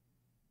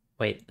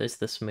 Wait, there's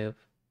this move.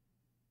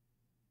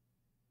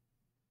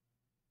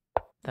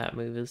 That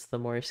move is the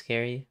more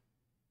scary.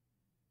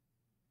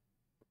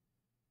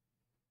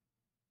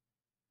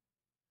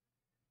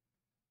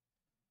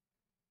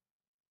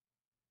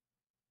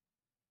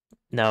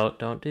 No,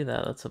 don't do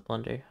that. That's a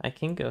blunder. I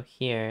can go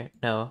here.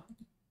 No.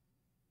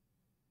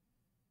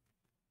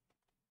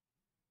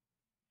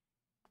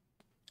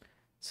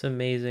 It's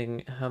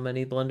amazing how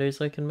many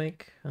blunders I can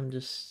make. I'm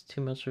just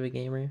too much of a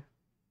gamer.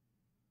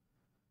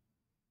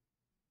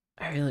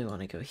 I really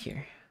want to go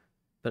here,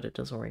 but it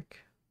doesn't work.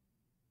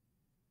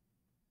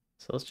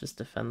 So let's just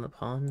defend the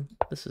pawn.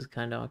 This is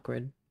kind of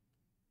awkward.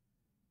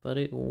 But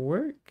it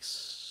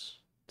works,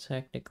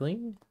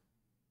 technically.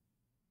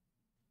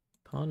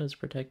 Pawn is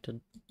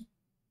protected.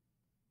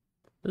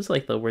 This is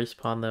like the worst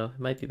pawn, though. It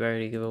might be better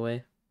to give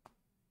away.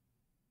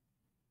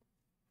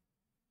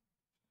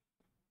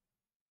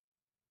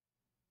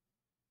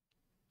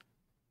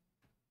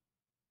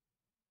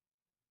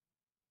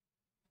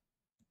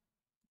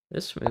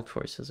 This move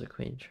forces a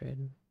queen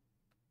trade.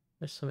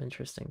 There's some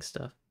interesting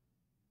stuff.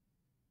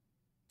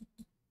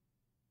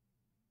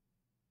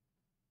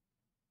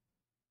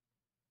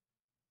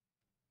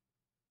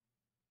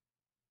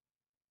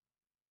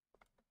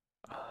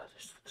 Oh,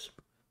 there's this.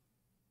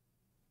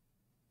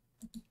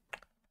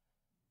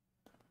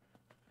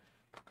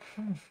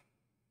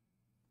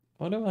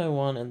 What do I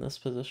want in this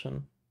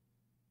position?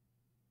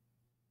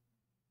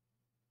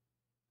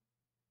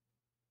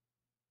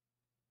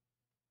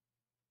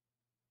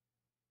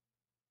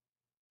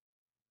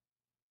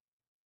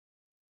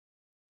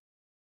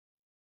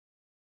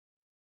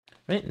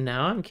 Right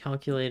now I'm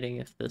calculating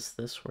if this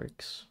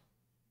works.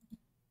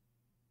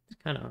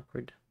 It's kind of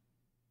awkward.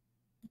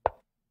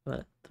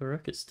 But the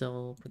rook is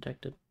still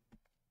protected.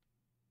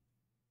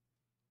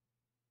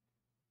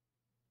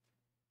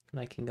 And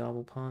I can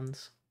gobble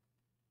pawns.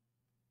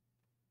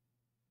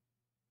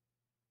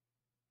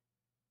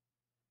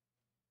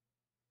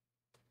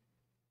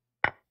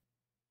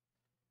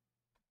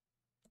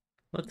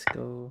 Let's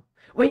go.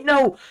 Wait,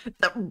 no!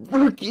 The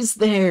rook is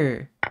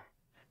there!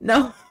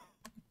 No!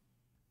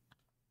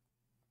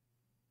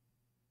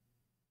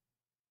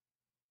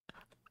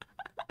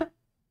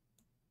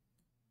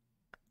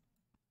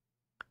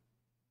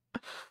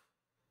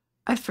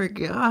 I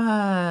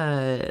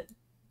forgot!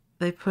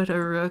 They put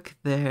a rook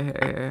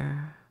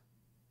there.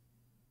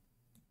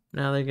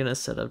 Now they're gonna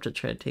set up to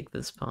try to take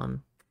this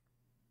pawn.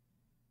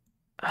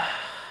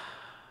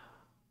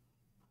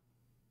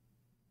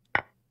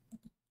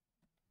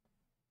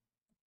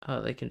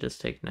 Oh, they can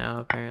just take now,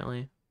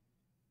 apparently.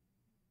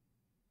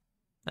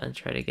 And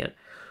try to get...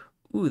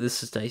 Ooh,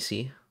 this is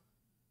dicey.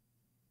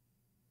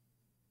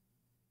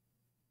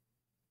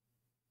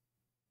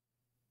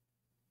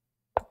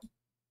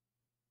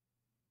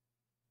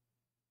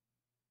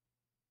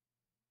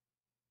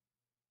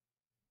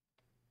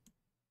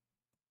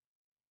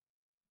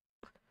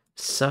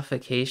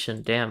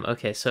 Suffocation, damn.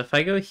 Okay, so if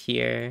I go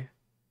here...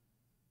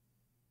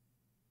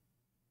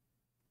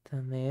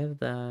 Then they have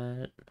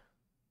that.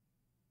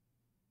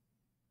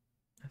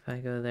 If I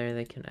go there,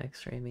 they can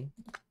X-ray me.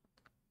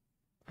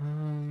 I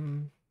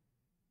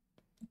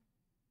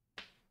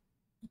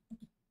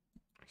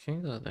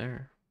can go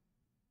there.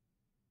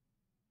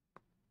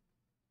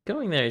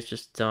 Going there is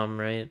just dumb,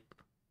 right?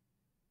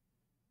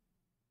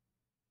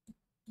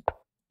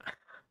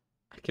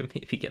 I can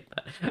maybe get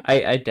that.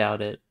 I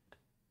doubt it,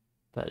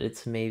 but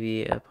it's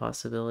maybe a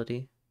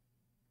possibility.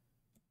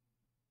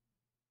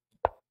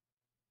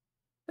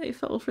 They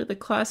fell for the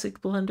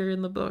classic blunder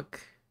in the book.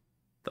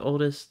 The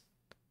oldest.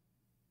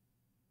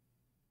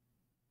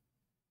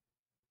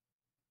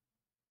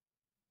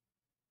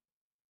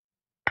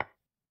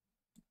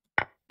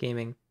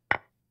 Gaming.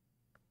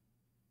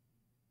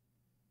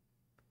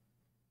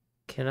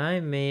 Can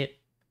I mate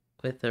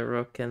with the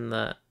rook and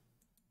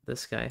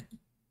this guy?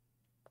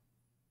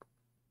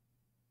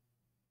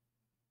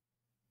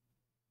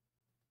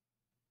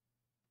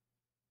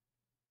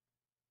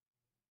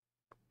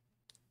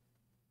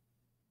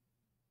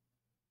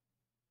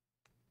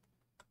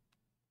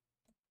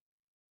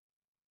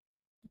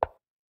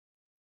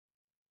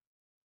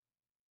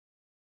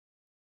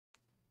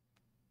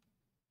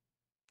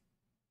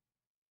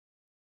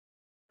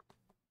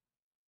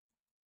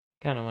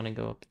 Kind of want to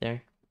go up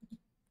there.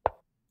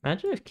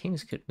 Imagine if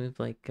kings could move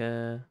like,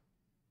 no,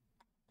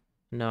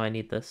 I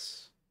need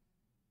this.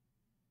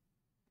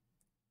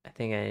 I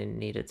think I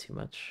need it too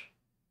much.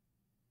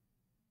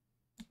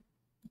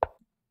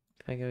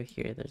 If I go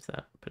here, there's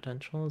that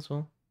potential as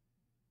well.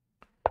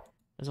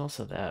 There's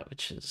also that,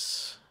 which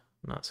is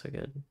not so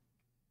good.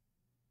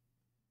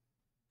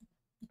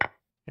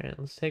 Alright,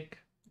 let's take...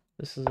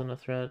 This isn't a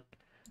threat.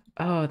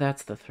 Oh,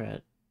 that's the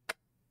threat.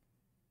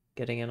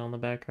 Getting in on the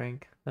back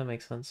rank. That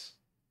makes sense.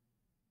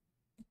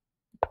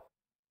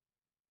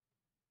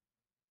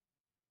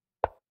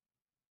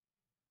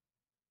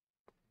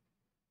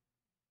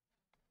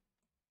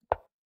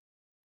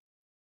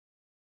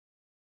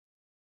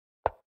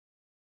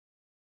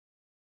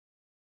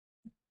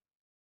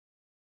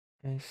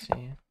 I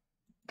see.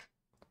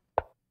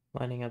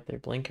 Lining up their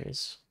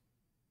blinkers.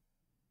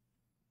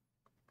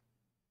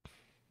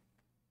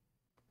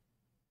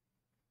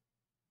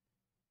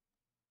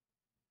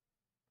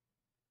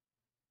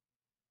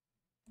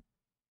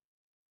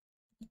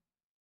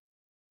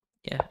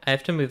 Yeah, I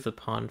have to move the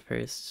pawn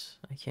first.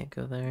 I can't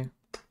go there.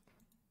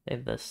 They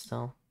have this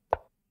still.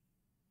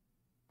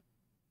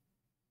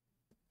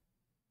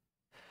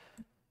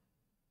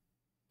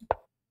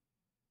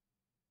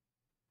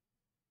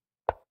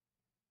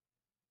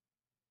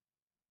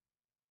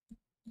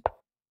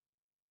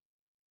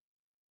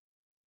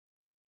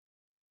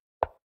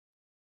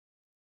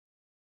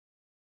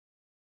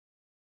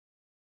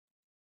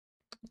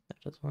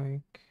 That doesn't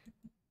work.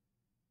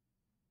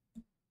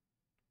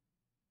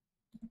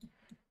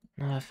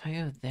 No, if I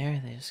go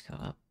there, they just go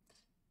up.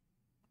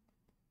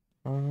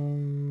 I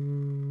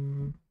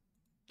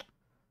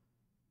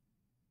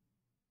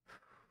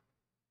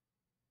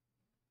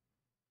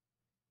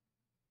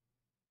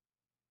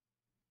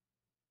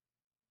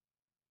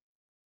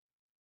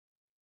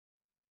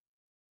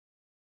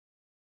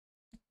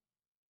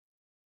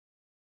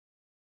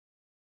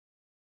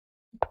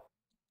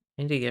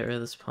need to get rid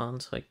of this pawn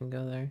so I can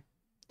go there.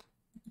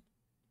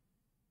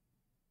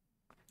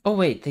 Oh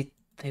wait,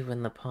 they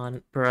win the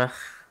pawn. Bruh.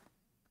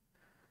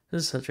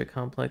 This is such a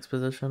complex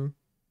position.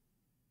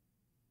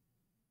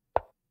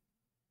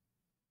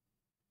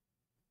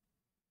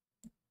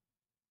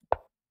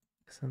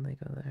 Because then they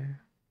go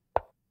there.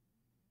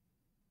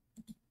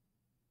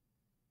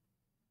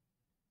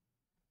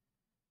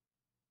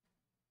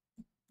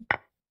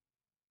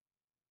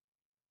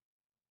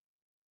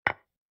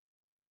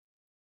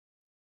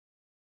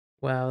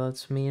 Wow,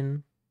 that's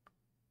mean.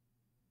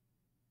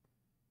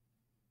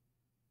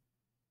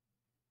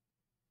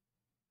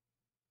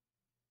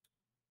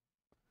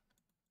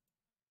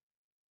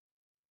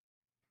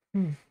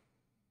 Hmm.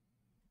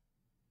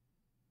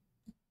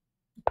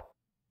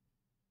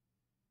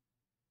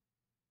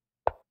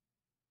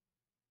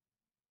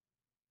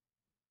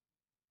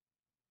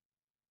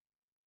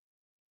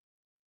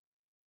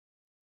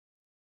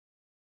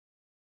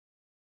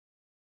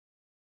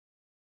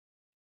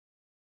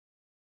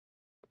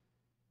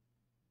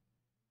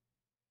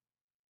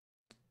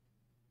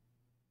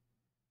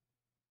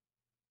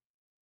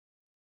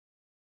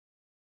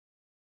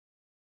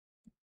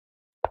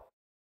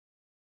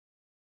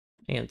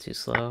 I am too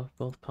slow.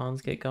 Both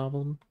pawns get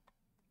gobbled.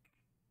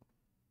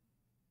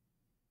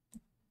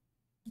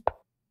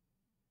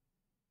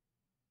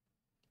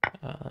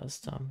 That was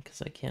dumb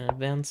because I can't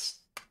advance.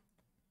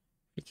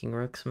 Freaking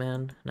rooks,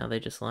 man. Now they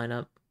just line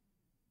up.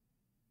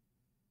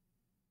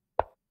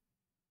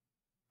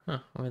 Huh,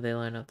 or they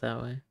line up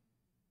that way.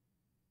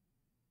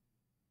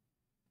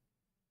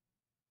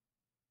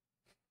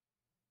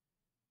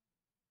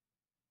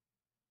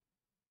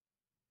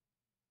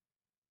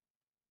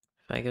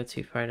 If I go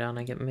too far down,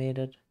 I get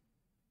mated.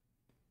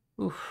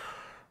 Oof.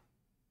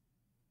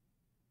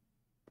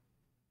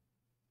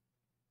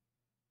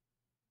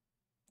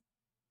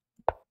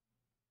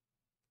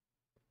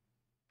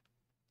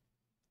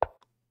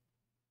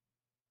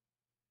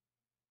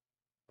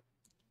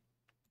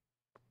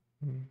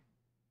 Hmm.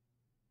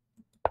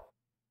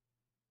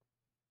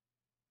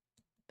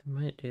 They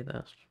might do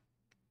this.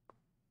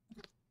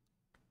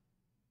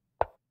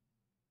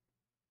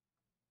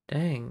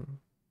 Dang.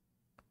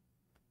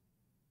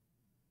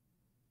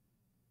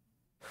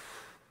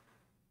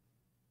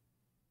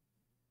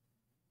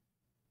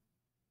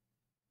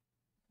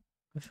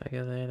 If I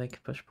go there, they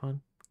could push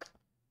pawn.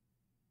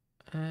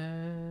 I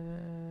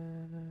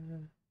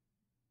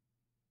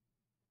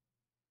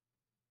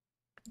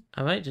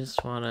might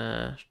just want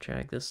to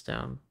drag this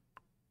down.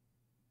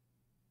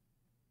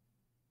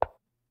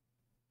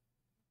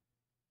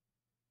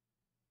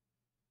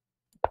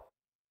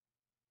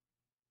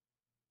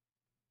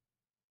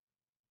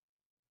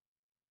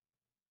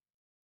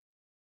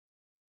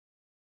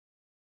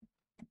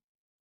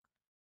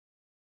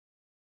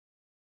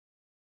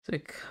 There's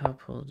a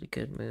couple of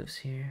good moves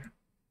here.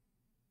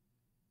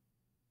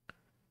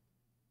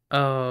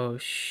 Oh,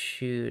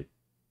 shoot.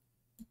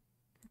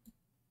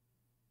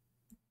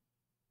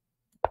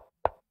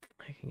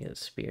 I can get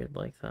speared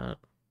like that.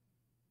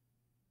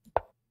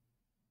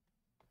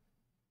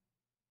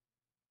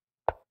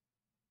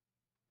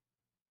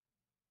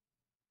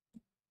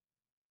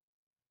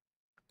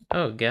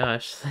 Oh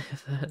gosh, they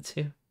have that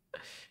too.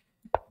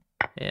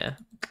 Yeah,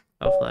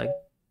 I'll flag.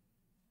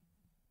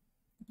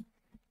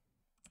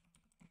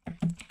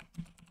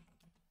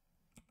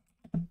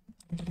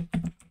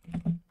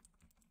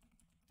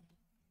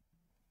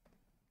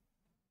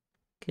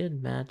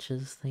 Good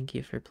matches, thank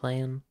you for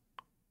playing.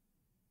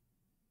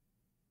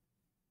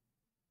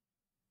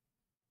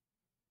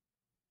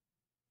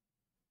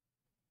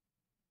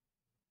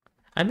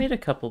 I made a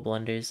couple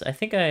blunders. I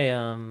think I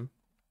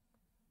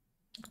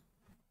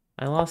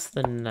lost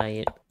the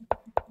knight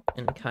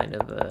in kind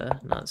of a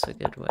not so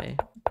good way.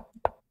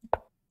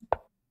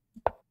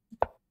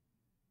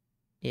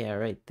 Yeah,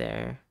 right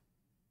there.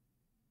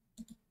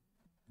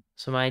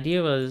 So my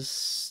idea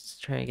was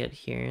to try and get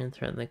here and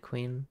threaten the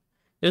queen.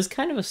 It was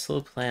kind of a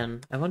slow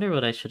plan. I wonder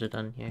what I should have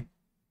done here.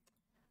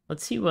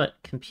 Let's see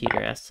what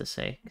computer has to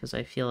say, because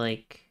I feel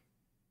like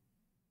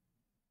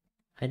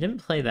I didn't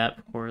play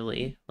that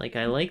poorly. Like,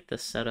 I like the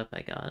setup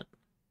I got.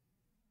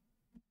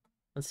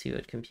 Let's see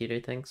what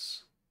computer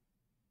thinks.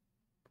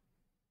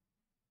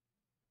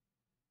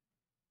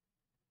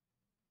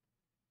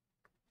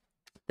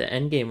 The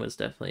endgame was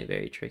definitely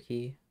very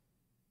tricky.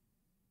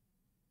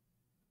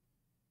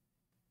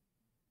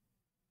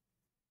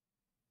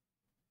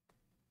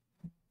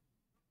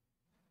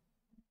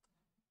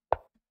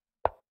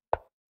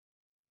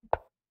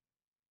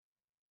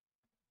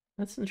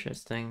 That's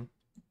interesting.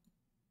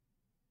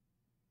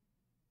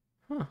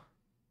 Huh.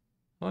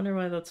 I wonder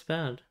why that's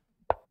bad.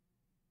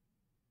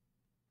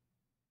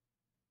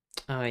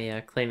 Oh yeah,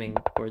 claiming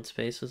board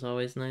space is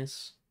always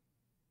nice.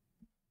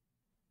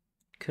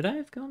 Could I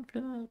have gone for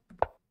that?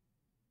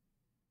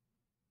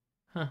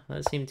 Huh,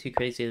 that seemed too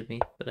crazy to me,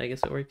 but I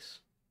guess it works.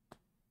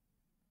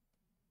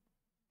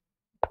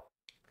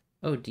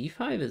 Oh,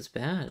 d5 is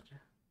bad.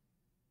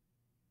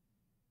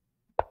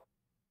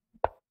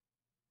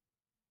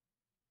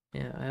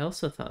 Yeah, I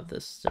also thought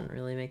this didn't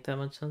really make that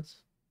much sense.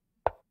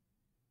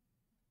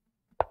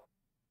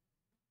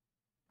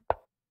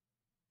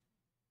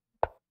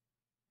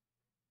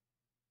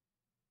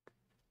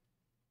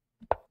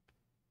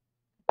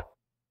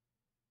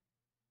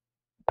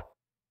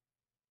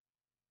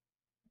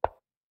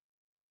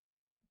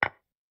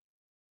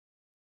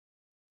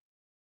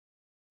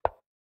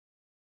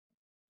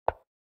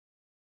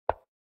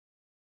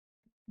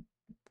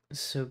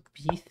 So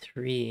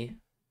b3,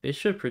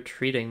 bishop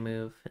retreating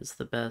move is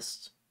the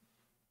best.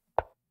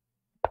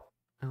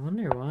 I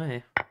wonder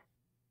why.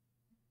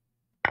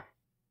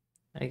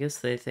 I guess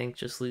they think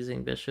just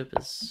losing bishop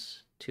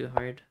is too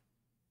hard.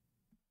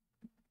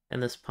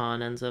 And this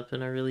pawn ends up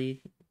in a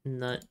really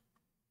not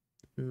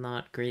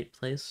great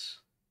place.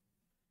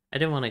 I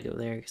didn't want to go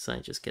there because I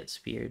just get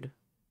speared.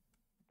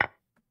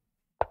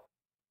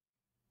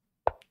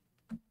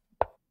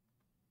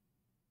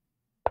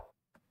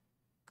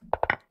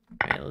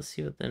 Alright, let's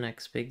see what the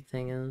next big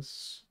thing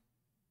is.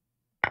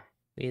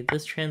 We had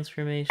this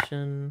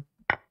transformation.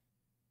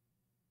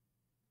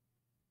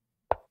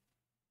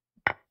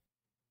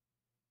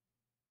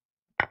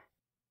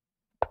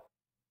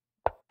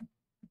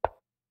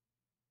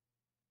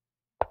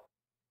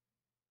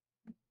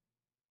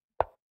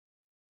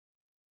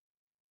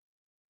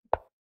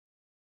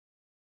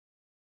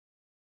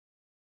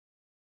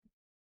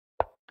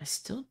 I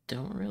still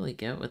don't really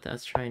get what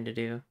that's trying to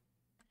do.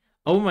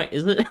 Oh my,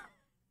 is it?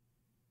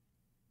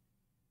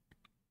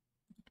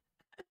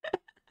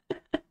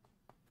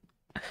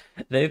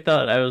 They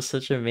thought I was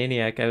such a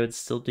maniac I would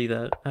still do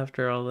that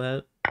after all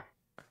that.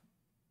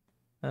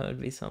 That would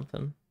be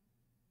something.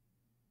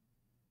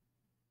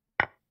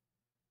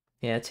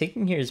 Yeah,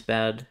 taking here is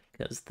bad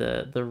because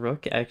the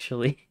rook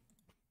actually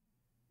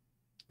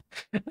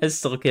I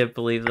still can't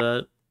believe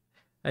that.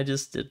 I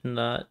just did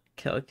not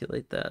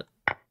calculate that.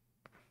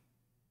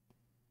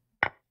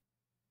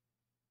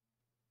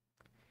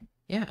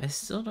 Yeah, I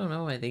still don't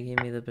know why they gave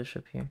me the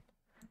bishop here.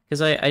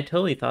 Because I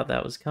totally thought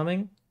that was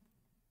coming.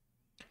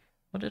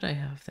 What did I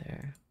have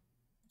there?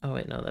 Oh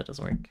wait, no, that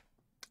doesn't work.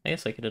 I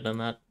guess I could have done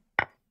that.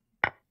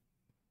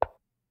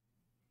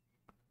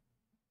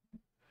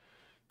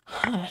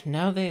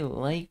 Now they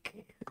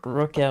like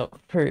rook out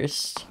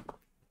first.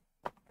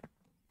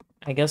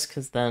 I guess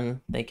because then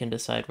they can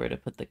decide where to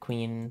put the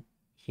queen,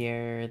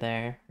 here,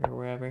 there, or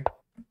wherever.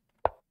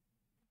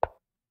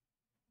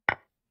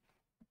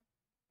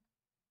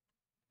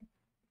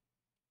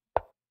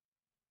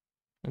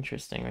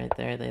 Interesting, right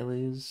there. They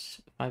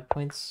lose 5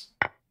 points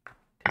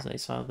because I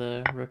saw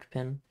the rook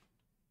pin.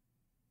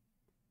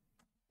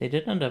 They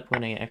did end up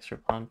winning an extra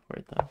pawn for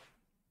it, though.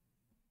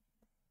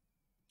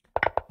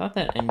 I thought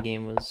that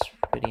endgame was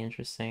pretty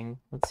interesting.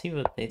 Let's see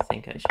what they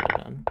think I should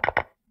have done.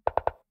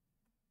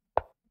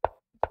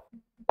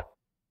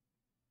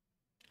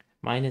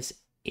 Minus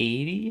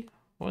 80?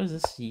 What is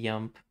this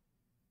yump?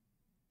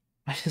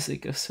 Why does it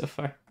go so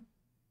far?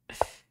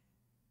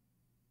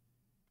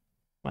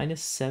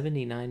 Minus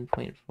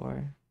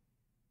 79.4.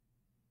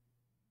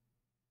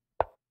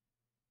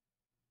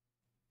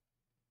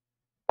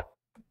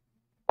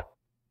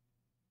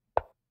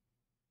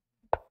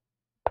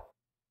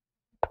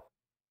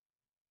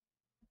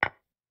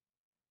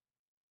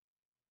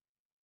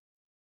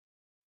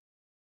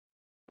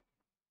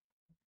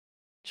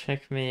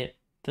 Checkmate.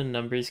 The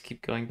numbers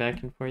keep going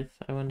back and forth.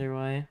 I wonder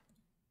why.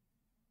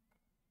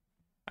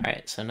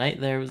 Alright, so knight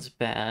there was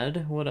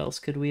bad. What else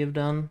could we have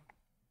done?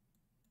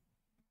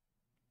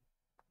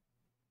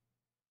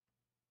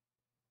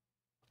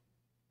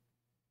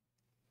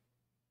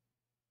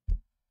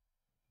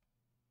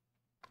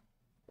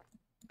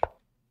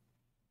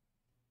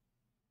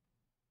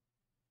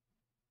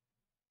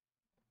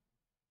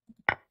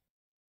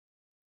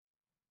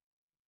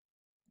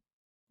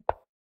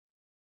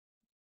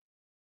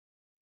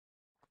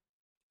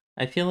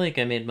 I feel like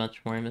I made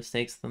much more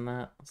mistakes than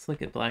that. Let's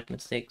look at black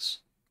mistakes.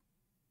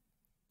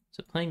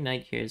 So playing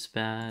knight here is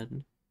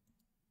bad.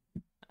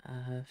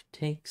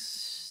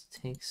 Takes.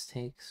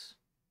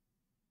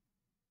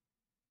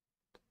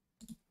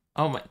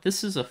 Oh my,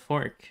 this is a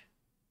fork.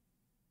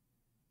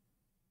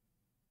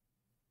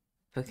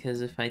 Because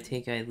if I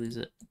take, I lose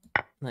it.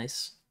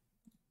 Nice.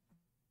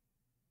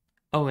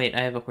 Oh wait,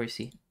 I have a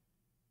horsey.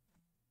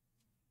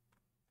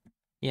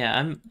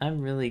 Yeah,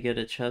 I'm really good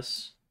at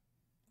chess.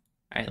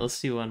 Alright,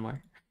 let's do one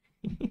more.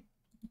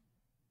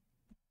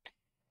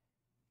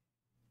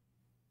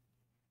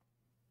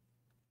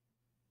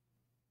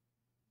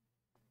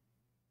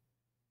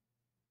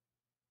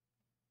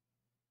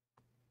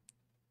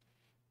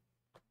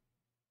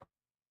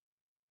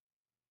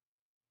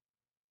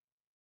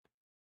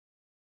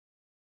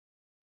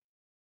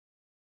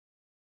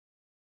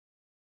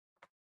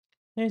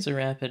 There's a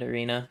rapid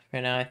arena. For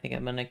now, I think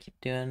I'm gonna keep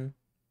doing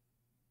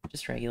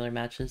just regular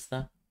matches,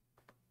 though.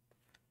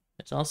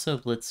 There's also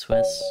Blitz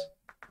Swiss.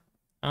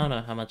 I don't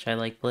know how much I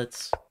like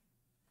Blitz.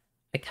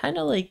 I kind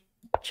of like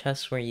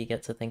chess where you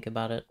get to think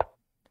about it,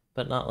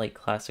 but not like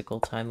classical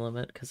time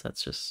limit, because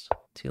that's just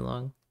too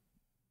long.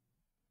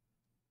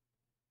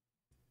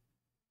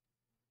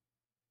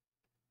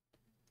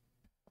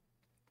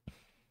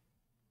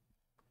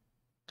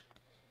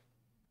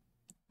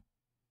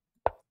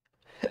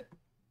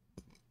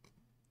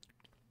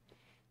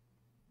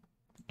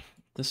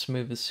 This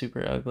move is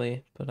super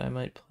ugly, but I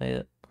might play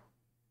it.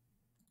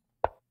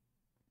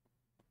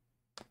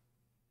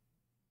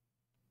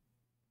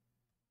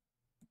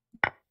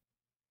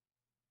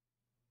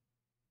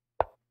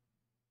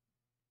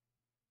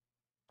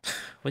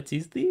 What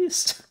is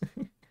these?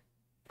 Let's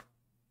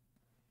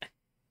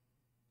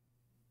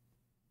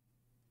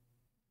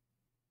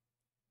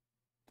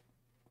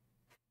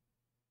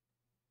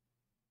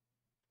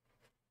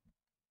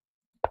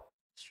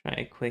try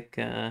a quick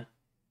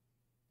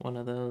one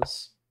of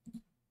those.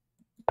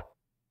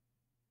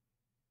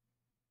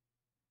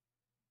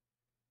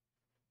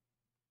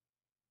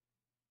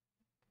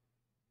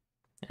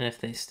 And if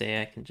they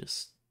stay, I can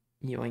just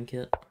yoink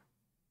it.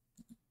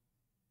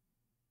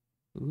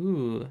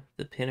 Ooh,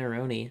 the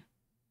Pinaroni.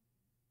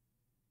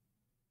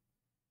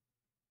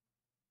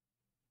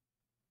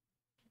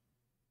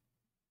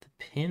 The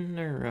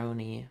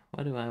Pinaroni.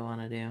 What do I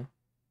want to do?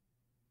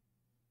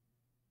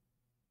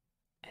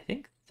 I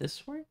think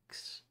this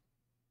works.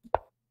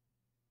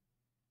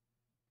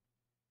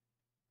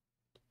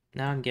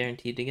 Now I'm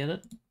guaranteed to get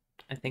it.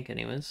 I think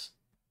anyways.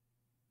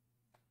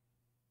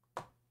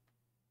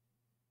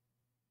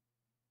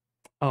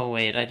 Oh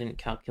wait, I didn't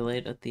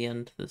calculate at the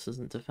end. This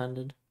isn't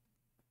defended.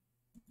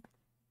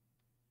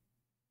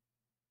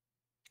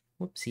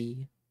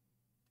 Whoopsie.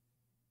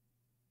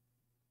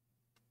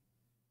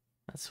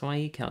 That's why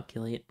you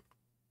calculate.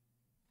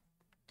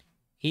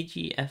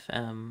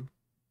 AGFM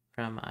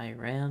from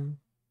Iran.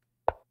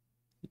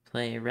 You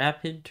play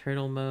rapid,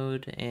 turtle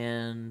mode,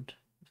 and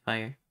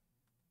fire.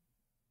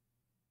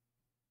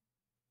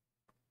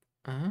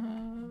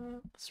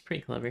 That's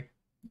pretty clever.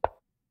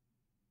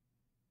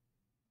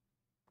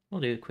 We'll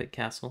do a quick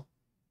castle.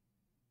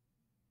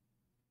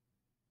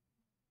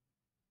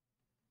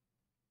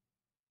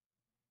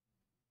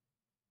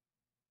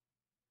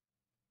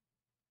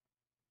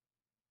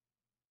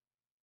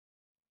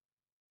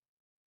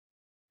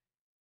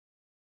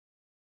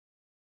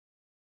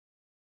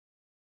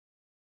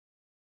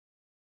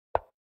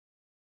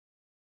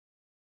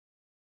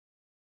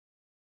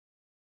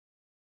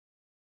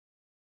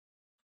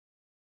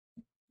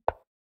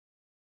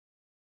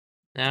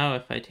 Now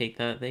if I take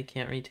that, they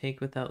can't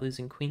retake without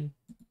losing queen.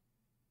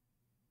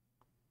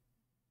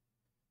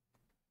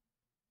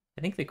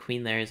 I think the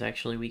queen there is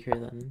actually weaker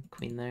than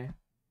queen there.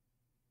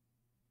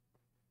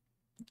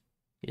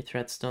 Your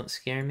threats don't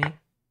scare me.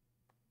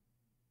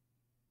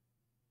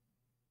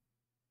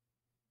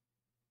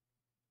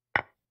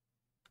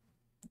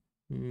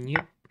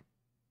 Yep.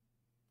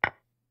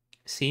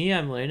 See,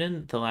 I'm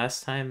learning. The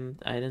last time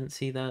I didn't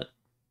see that.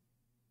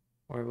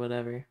 Or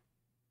whatever.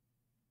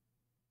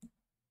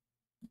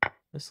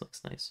 This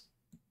looks nice.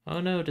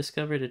 Oh no,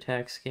 discovered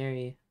attack,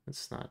 scary.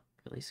 That's not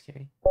really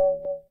scary.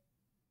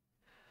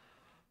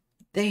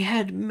 They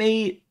had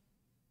mate!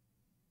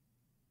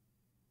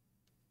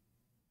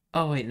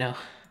 Oh wait, no.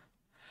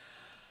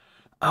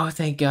 Oh,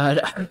 thank God.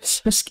 I'm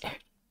so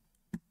scared.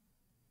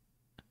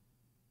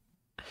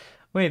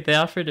 Wait, they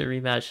offered a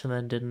rematch and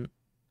then didn't.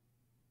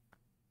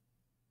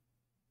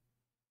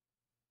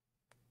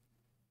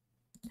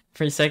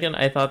 For a second,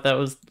 I thought that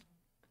was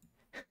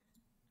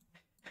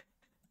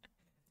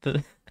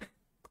the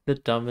the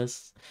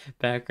dumbest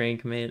back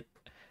rank mate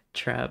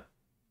trap,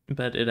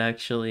 but it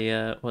actually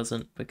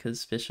wasn't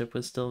because Bishop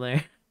was still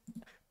there.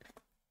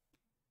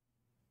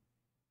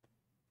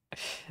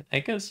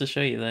 That goes to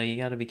show you though, you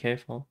gotta be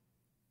careful.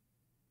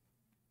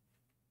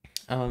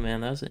 Oh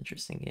man, that was an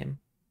interesting game.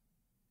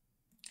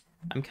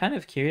 I'm kind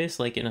of curious,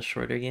 like in a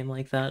shorter game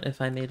like that, if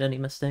I made any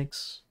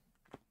mistakes.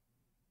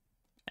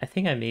 I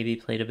think I maybe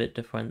played a bit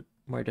different,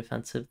 more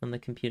defensive than the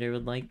computer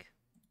would like.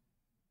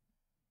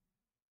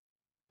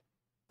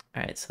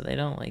 Alright, so they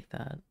don't like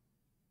that.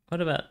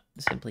 What about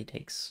simply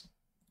takes?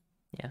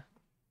 Yeah.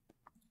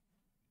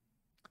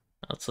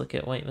 Let's look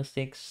at white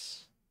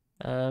mistakes.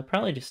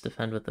 Probably just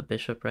defend with the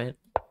bishop, right?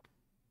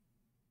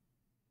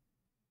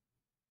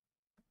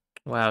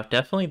 Wow,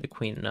 definitely the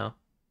queen, no.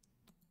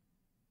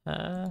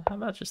 How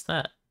about just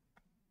that?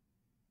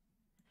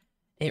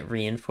 It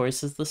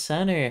reinforces the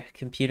center.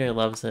 Computer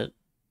loves it.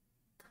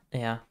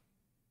 Yeah.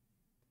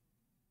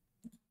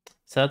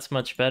 So that's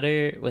much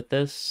better. With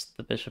this,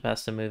 the bishop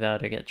has to move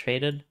out or get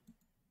traded.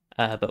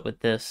 But with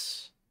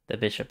this, the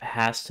bishop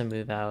has to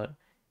move out,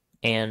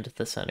 and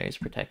the center is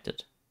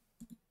protected.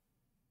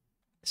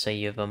 So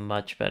you have a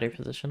much better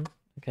position.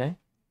 Okay.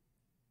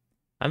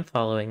 I'm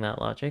following that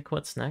logic.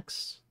 What's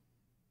next?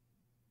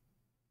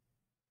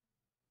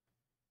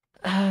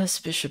 This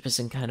bishop is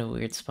in kind of a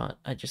weird spot.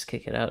 I just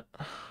kick it out.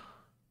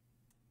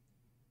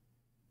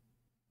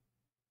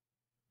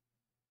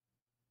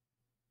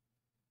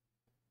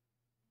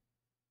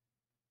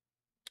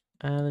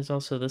 There's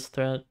also this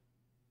threat.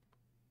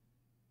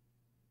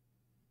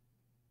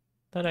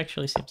 That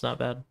actually seems not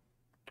bad.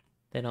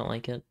 They don't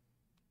like it.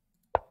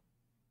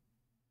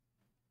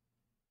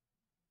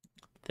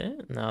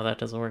 No, that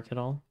doesn't work at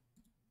all.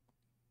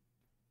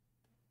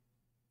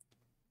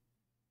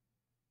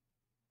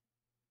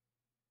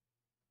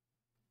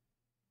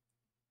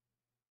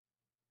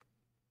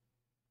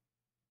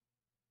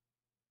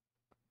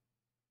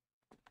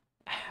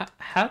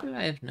 How do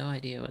I have no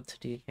idea what to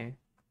do here?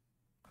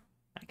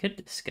 I could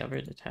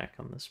discovered attack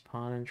on this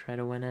pawn and try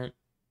to win it.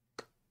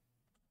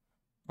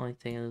 Only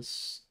thing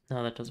is,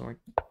 no, that doesn't work.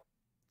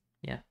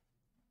 Yeah.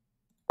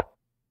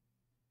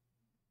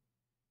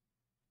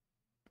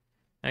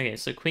 Okay,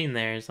 so queen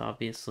there is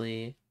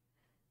obviously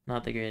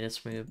not the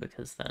greatest move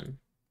because then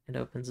it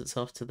opens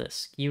itself to this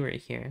skewer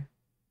here.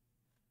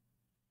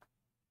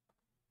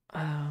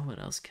 What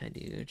else can I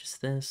do?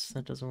 Just this.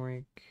 That doesn't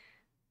work.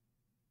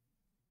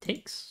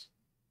 Takes.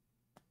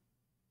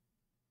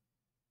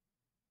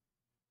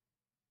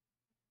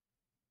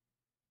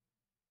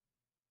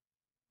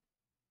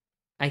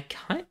 I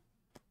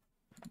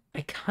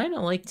kind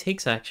of like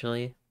takes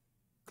actually.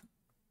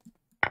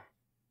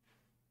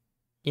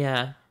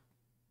 Yeah.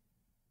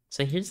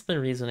 So here's the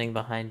reasoning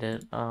behind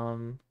it.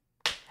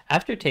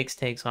 After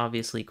takes,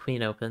 obviously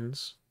queen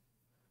opens,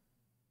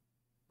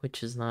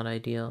 which is not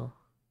ideal.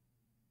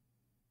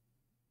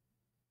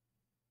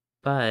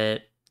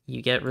 But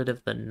you get rid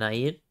of the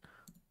knight,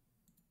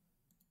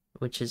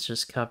 which is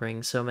just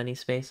covering so many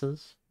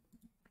spaces.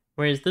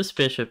 Whereas this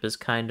bishop is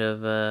kind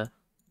of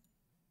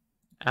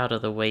out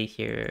of the way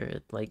here.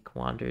 It like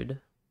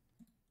wandered.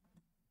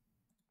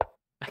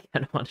 I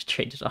kind of want to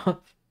trade it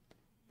off.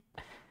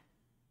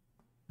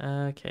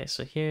 Okay,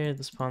 so here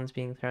this pawn's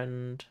being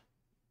threatened.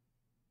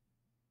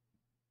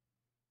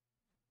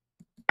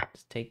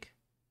 Just take.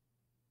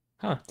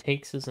 Huh,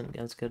 takes isn't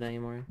as good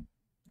anymore.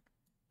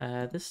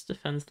 This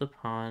defends the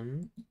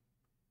pawn.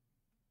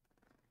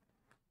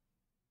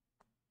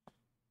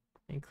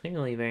 I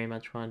clearly very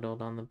much want to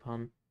hold on the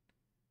pawn.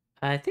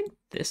 I think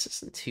this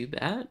isn't too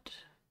bad.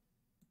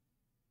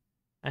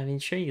 I mean,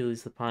 sure, you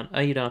lose the pawn. Oh,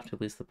 you don't have to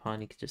lose the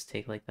pawn. You could just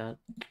take like that.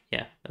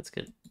 Yeah, that's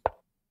good.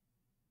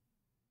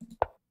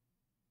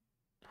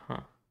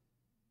 Huh.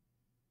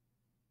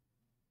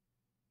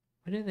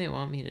 What do they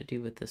want me to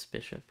do with this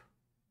bishop?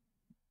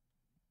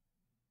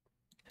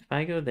 If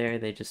I go there,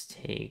 they just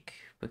take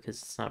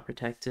because it's not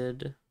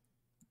protected.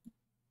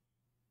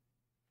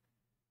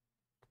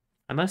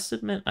 I must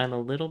admit, I'm a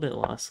little bit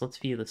lost. Let's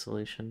view the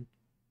solution.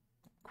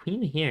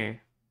 Queen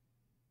here.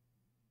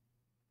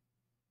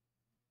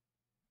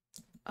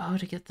 Oh,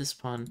 to get this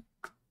pawn.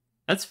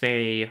 That's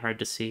very hard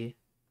to see.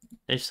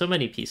 There's so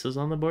many pieces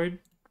on the board.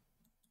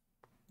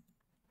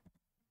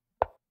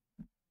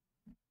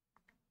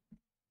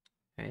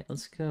 Alright,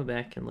 let's go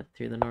back and look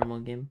through the normal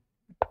game.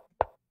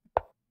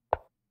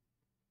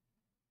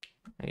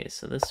 Okay,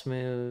 so this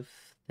move,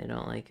 they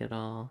don't like at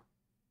all.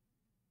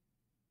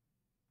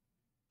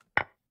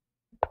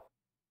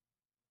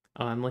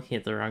 Oh, I'm looking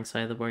at the wrong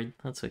side of the board.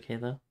 That's okay,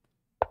 though.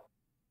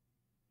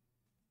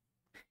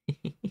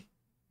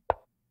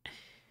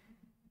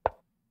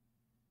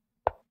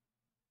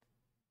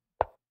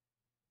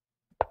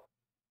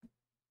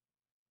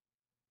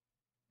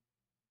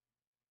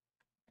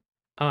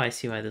 Oh, I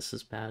see why this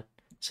is bad.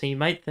 So you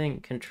might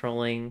think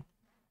controlling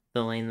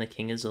the lane the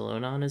king is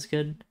alone on is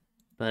good,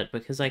 but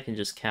because I can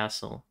just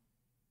castle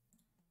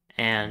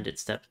and it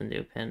steps into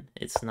a pin,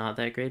 it's not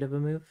that great of a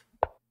move.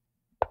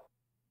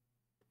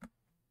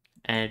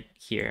 And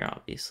here,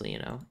 obviously,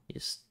 you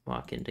just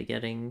walk into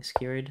getting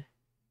skewered.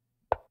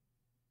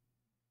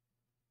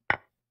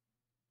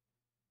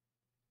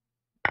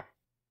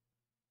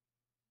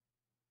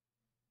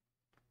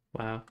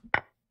 Wow.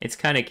 It's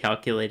kind of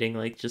calculating,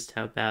 like, just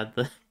how bad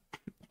the,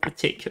 the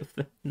take of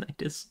the knight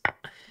is.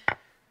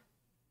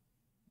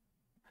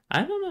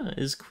 I don't know,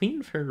 is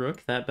queen for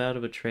rook that bad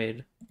of a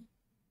trade?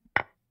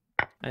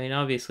 I mean,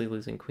 obviously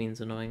losing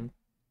queen's annoying.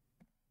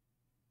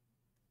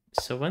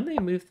 So when they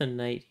move the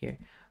knight here...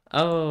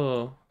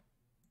 Oh...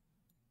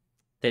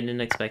 They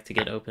didn't expect to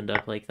get opened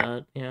up like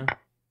that, yeah.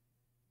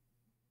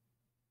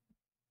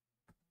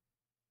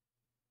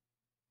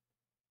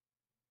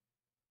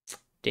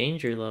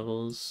 Danger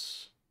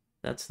levels...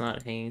 That's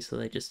not hanging, so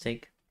they just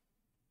take...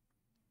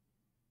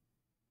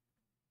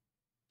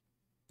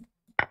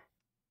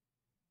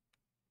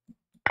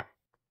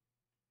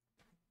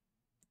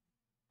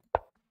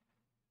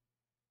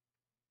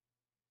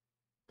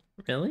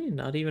 Really?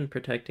 Not even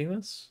protecting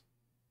this?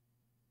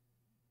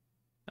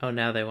 Oh,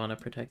 now they want to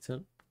protect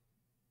it.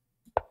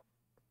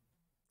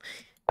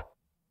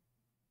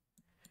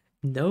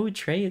 No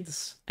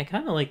trades. I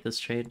kind of like this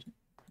trade.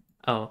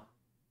 Oh.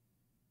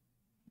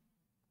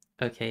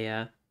 Okay,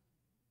 yeah.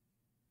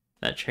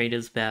 That trade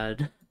is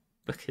bad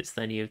because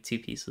then you have two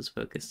pieces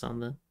focused on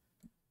the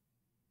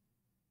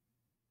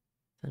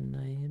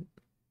knight.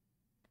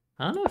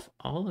 I don't know if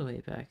all the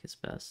way back is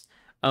best.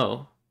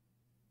 Oh.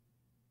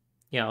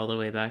 Yeah, all the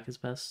way back is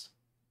best.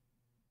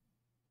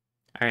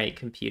 Alright,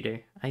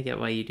 computer. I get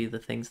why you do the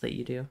things that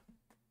you do.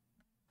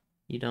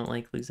 You don't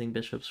like losing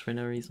bishops for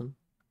no reason.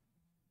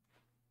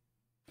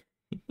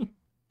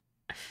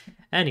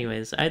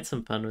 Anyways, I had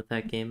some fun with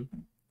that game.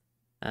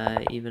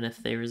 Even if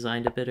they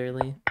resigned a bit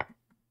early.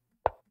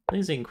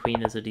 Losing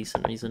queen is a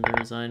decent reason to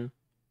resign.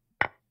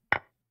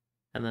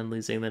 And then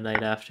losing the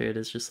knight after it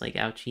is just like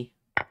ouchie.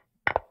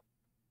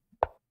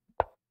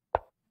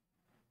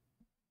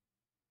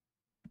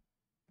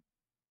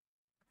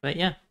 But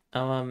yeah,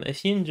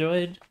 if you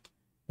enjoyed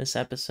this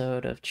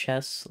episode of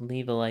Chess,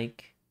 leave a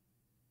like,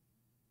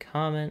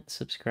 comment,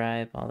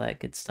 subscribe, all that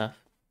good stuff.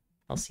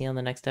 I'll see you on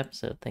the next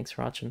episode. Thanks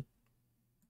for watching.